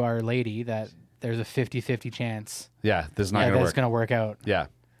explains to Our Lady that there's a 50-50 chance Yeah. This is not that going to it's work. going to work out. Yeah.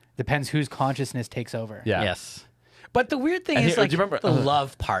 Depends whose consciousness takes over. Yeah. Yes. But the weird thing And is here- like do you remember- the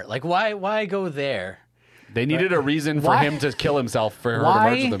love part. Like why go there? They needed a reason for Why? him to kill himself for her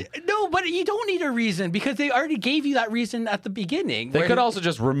Why? to merge with them. No, but you don't need a reason because they already gave you that reason at the beginning. They could also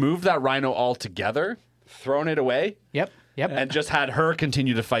just remove that rhino altogether, thrown it away, Yep. and just had her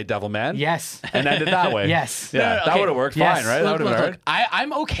continue to fight Devilman. Yes. And end it that way. Yes. Yeah, No, that okay. would have worked Yes. fine, right? That would have been all right.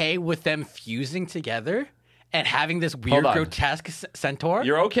 I'm okay with them fusing together and having this weird, on. grotesque centaur.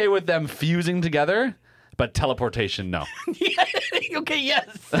 You're okay with them fusing together, but teleportation, no. Okay, yes.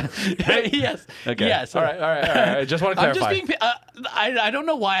 Yes. Okay. Yes. All right. I just want to I'm clarify. just being. I don't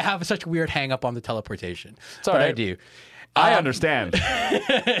know why I have such a weird hang up on the teleportation. all but I right. do. I understand.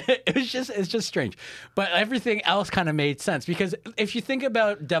 It's just strange, but everything else kind of made sense because if you think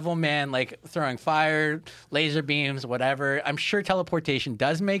about Devilman like throwing fire, laser beams, whatever, I'm sure teleportation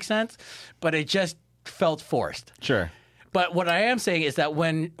does make sense, but it just felt forced. Sure. But what I am saying is that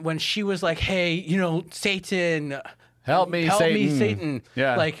when she was like, "Hey, Satan, Help me, Satan."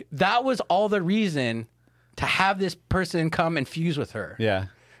 Yeah. like that was all the reason to have this person come and fuse with her. Yeah.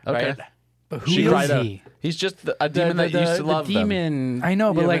 Okay. Right? But who She is cried out. he? He's just a demon that used to love them. demon. I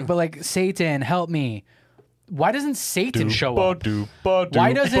know, but Yeah, like Satan, help me. Why doesn't Satan show up?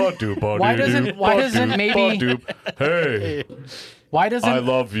 Why doesn't maybe Hey, why doesn't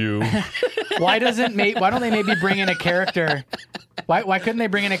love you. why don't they maybe bring in a character? Why couldn't they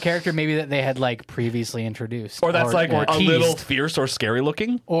bring in a character maybe that they had like previously introduced? Or that's like or a little teased? fierce or scary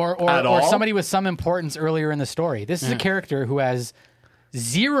looking. or at all? somebody with some importance earlier in the story. This is a character who has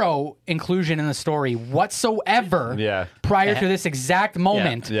zero inclusion in the story whatsoever Yeah. prior to this exact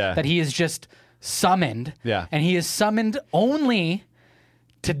moment Yeah. that he is just summoned. Yeah. And he is summoned only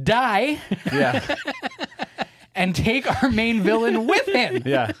to die Yeah. and take our main villain with him.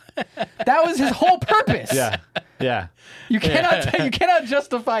 Yeah. That was his whole purpose. Yeah. Yeah. You cannot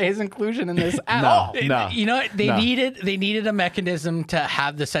justify his inclusion in this at all. No. You know what? They No. needed a mechanism to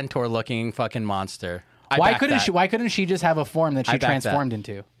have the centaur looking fucking monster. Why couldn't she just have a form that she I back that. transformed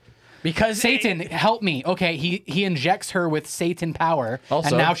into? Because Satan, help me. Okay, he injects her with Satan power, Also,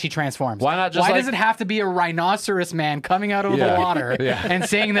 and now she transforms. why not just Why like- does it have to be a rhinoceros man coming out of Yeah. the water Yeah. and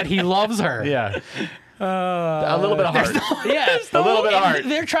saying that he loves her? Yeah. A little bit of heart. yeah, A little bit of heart.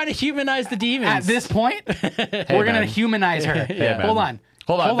 They're trying to humanize the demons. At this point, we're gonna man. humanize her. man. Hold on.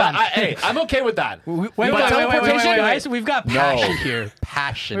 Hold on. Hold on. Hey, I'm okay with that. Wait, Teleportation, guys. We've got No. passion here.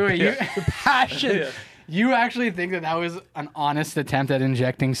 Passion. you, passion. You actually think that was an honest attempt at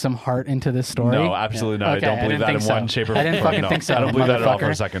injecting some heart into this story? No, absolutely not. Okay, I don't I believe didn't that in think so. one shape or I didn't form. fucking No. think so, I don't believe that at all for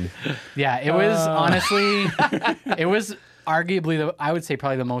motherfucker. a second. Yeah, it was honestly, it was arguably I would say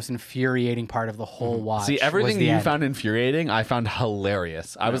probably the most infuriating part of the whole watch. See, was everything the you end. found infuriating, I found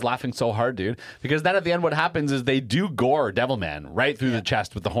hilarious. I was laughing so hard, dude. Because then at the end, what happens is they do gore Devilman right through the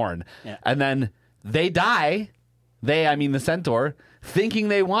chest with the horn. Yeah. And then they die. I mean the centaur, thinking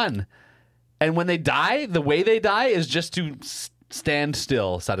they won. And when they die, the way they die is just to stand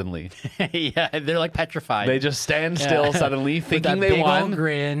still suddenly. yeah, they're like petrified. They just stand still suddenly, With thinking that they big won, old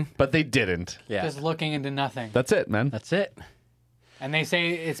grin. but they didn't. Yeah, just looking into nothing. That's it, man. that's it. And they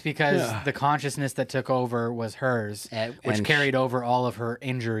say it's because the consciousness that took over was hers, which and carried over all of her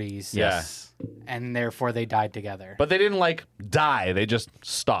injuries. Yeah. Yes. And therefore they died together. But they didn't like die. They just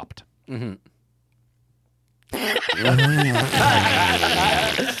stopped.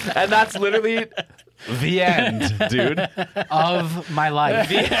 And that's literally the end, dude. Of my life.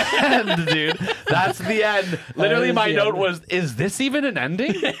 The end, dude. That's the end. Literally, is my the note end. was, is this even an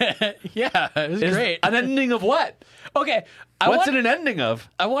ending? Yeah, it was great. An ending of what? Okay, What's it an ending of?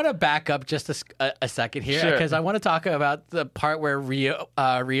 I want to back up just a second here Sure. because I want to talk about the part where Rio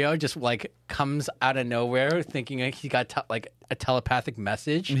just like comes out of nowhere thinking like he got like a telepathic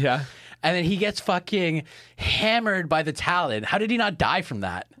message. Yeah. And then he gets fucking hammered by the Talon. How did he not die from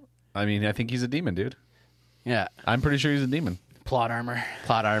that? I mean, I think he's a demon, dude. Yeah. I'm pretty sure he's a demon. Plot armor.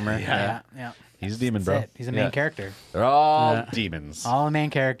 Plot armor. Yeah. He's a demon, That's bro. it. He's a main character. They're all demons. All the main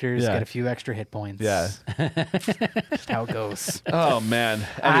characters Yeah. get a few extra hit points. Yeah. Just how it goes. Oh, man.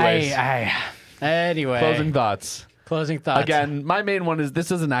 Anyways, Anyway. closing thoughts. Closing thoughts. Again, my main one is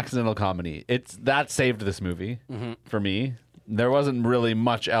this is an accidental comedy. That saved this movie for me. There wasn't really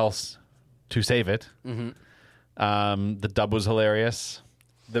much else to save it. The dub was hilarious.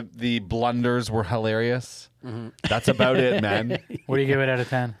 The blunders were hilarious. That's about it, man. What do you give it out of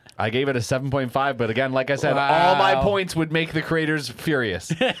 10? I gave it a 7.5, but again, like I said, Wow. all my points would make the creators furious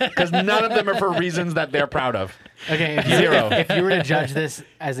because none of them are for reasons that they're proud of. Okay, Zero. If you were to judge this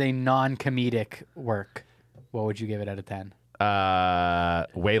as a non-comedic work, what would you give it out of 10?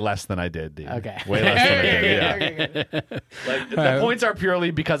 Way less than I did, dude. Okay. Way less than I did, yeah. Like, the points are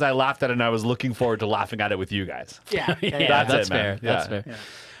purely because I laughed at it and I was looking forward to laughing at it with you guys. Yeah. Yeah, That's that's it, man. fair. That's Yeah. fair.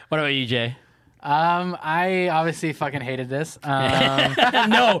 What about you, Jay? I obviously fucking hated this.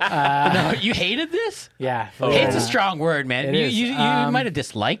 No, you hated this? Yeah. Hate's a strong word, man. It is. You might have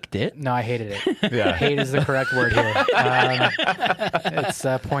disliked it. No, I hated it. Yeah. Hate is the correct word here. It's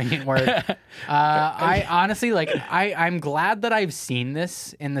a poignant word. I honestly I'm glad that I've seen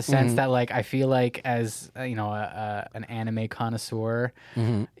this in the sense that like I feel like as an anime connoisseur,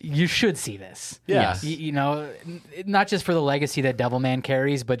 you should see this. Yeah. Not just for the legacy that Devilman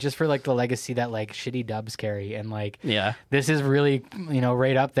carries, but just for like the legacy that like shitty dubs carry, and like this is really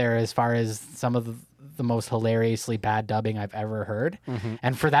right up there as far as some of the most hilariously bad dubbing I've ever heard,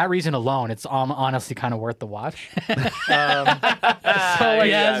 and for that reason alone, it's honestly kind of worth the watch. Don't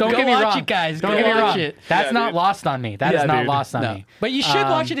get me wrong, guys. Don't get me wrong. That's not lost on me. That is not lost on me. But you should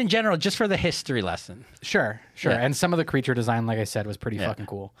watch it in general, just for the history lesson. Sure. Yeah. And some of the creature design, like I said, was pretty fucking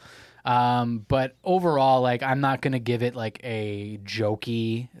cool. But overall, like I'm not gonna give it like a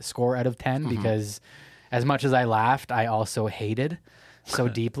jokey score out of 10 because as much as I laughed, I also hated so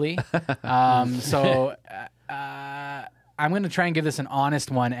deeply. So I'm gonna try and give this an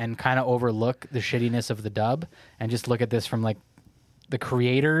honest one and kind of overlook the shittiness of the dub and just look at this from like the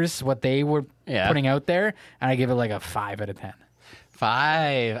creators, what they were putting out there, and I give it like a 5 out of 10.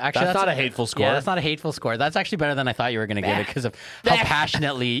 5. Actually, That's not a hateful score. Yeah, that's not a hateful score. That's actually better than I thought you were going to give it because of how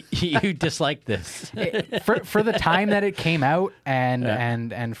passionately you disliked this. For the time that it came out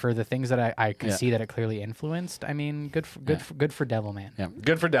and for the things that I can see that it clearly influenced. I mean, good for Devilman. Yeah.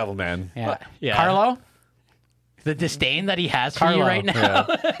 Good for Devilman. Yeah. Yeah. Carlo, The disdain that he has for you Carlo. right now.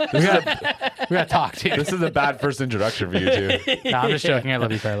 Yeah. we gotta talk, dude. This is a bad first introduction for you two. No, I'm just joking. I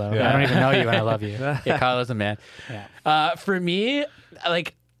love you, Carlo. I don't even know you, and I love you. Yeah, Carlo's a man. Yeah. For me,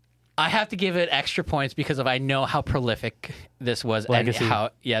 like, I have to give it extra points because I know how prolific this was Legacy. and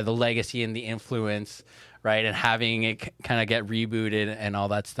how the legacy and the influence, right, and having it kind of get rebooted and all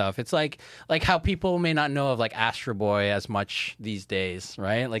that stuff. It's like how people may not know of like Astro Boy as much these days,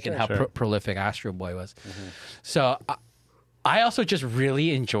 right? Like and how prolific Astro Boy was. So I also just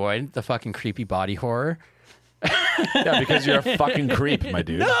really enjoyed the fucking creepy body horror. Yeah, because you're a fucking creep, my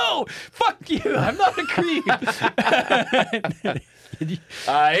dude. No, fuck you. I'm not a creep. 8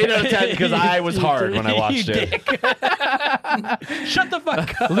 out of 10 because I was hard when I watched it. Shut the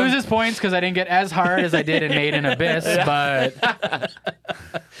fuck up. Loses points because I didn't get as hard as I did in Made in Abyss, but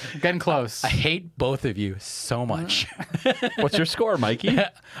getting close. I hate both of you so much. What's your score, Mikey?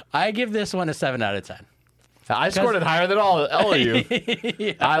 I give this one a 7 out of 10. I scored it higher than all of you.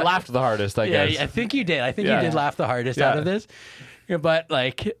 I laughed the hardest, I guess. I think you did. I think you did laugh the hardest out of this. Yeah, but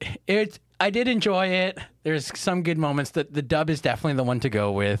like I did enjoy it. There's some good moments. The dub is definitely the one to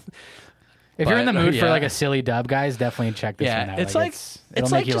go with. If you're in the mood for like a silly dub, guys, definitely check this one out. It's it'll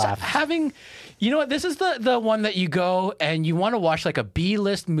make you just laugh. having, you know what? This is the one that you go and you want to watch like a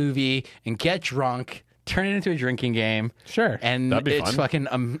B-list movie and get drunk, turn it into a drinking game. Sure. And That'd be it's fun. fucking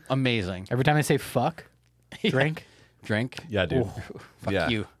amazing. Every time I say fuck, drink, Drink. Yeah, dude. Fuck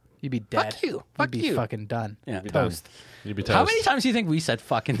you. you'd be dead. Fuck you. You'd Fuck be you. fucking done. Yeah. Toast. You'd be toast. How many times do you think we said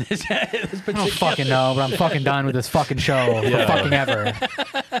fucking this? I don't fucking know, but I'm fucking done with this fucking show for fucking ever.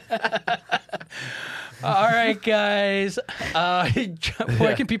 All right, guys.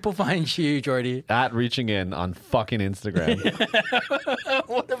 Where can people find you, Jordy? At Reaching In on fucking Instagram.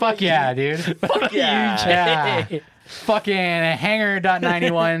 Fuck yeah, dude. Fuck Yeah. Fucking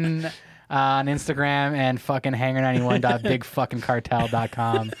hanger.91 on Instagram and fucking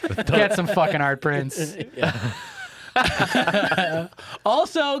hanger91.bigfuckingcartel.com. Get some fucking art prints.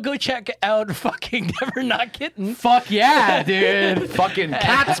 Also, go check out fucking Never Not Kittens. Fuck yeah, dude. Fucking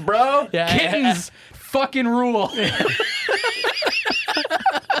cats, bro. Yeah, Kittens fucking rule.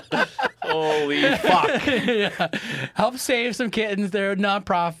 Holy fuck. Help save some kittens. They're a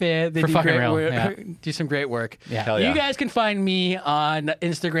nonprofit. They For do fucking great real, work. yeah. Do some great work. Yeah. Hell yeah. You guys can find me on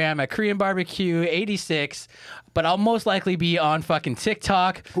Instagram at Korean Barbecue 86, but I'll most likely be on fucking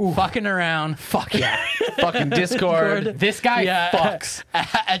TikTok, fucking around. Fuck yeah. Fucking Discord. This guy fucks.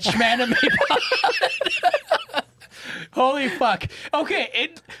 At Schmanime. Holy fuck. Okay,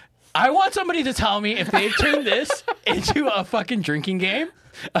 I want somebody to tell me if they've turned this into a fucking drinking game.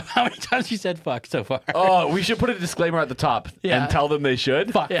 How many times you said fuck so far? Oh, we should put a disclaimer at the top Yeah. and tell them they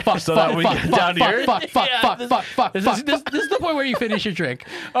should. Fuck, Yeah. fuck, So fuck, that we fuck, get fuck, down fuck, here. fuck, fuck, Yeah, fuck, this- fuck, fuck, This fuck, is the point where you finish your drink.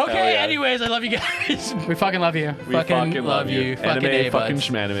 Okay, yeah. anyways, I love you guys. We fucking love you. We fucking love you. Fucking Anime, A, fucking buds.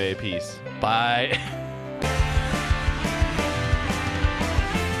 schmanime. Peace. Bye.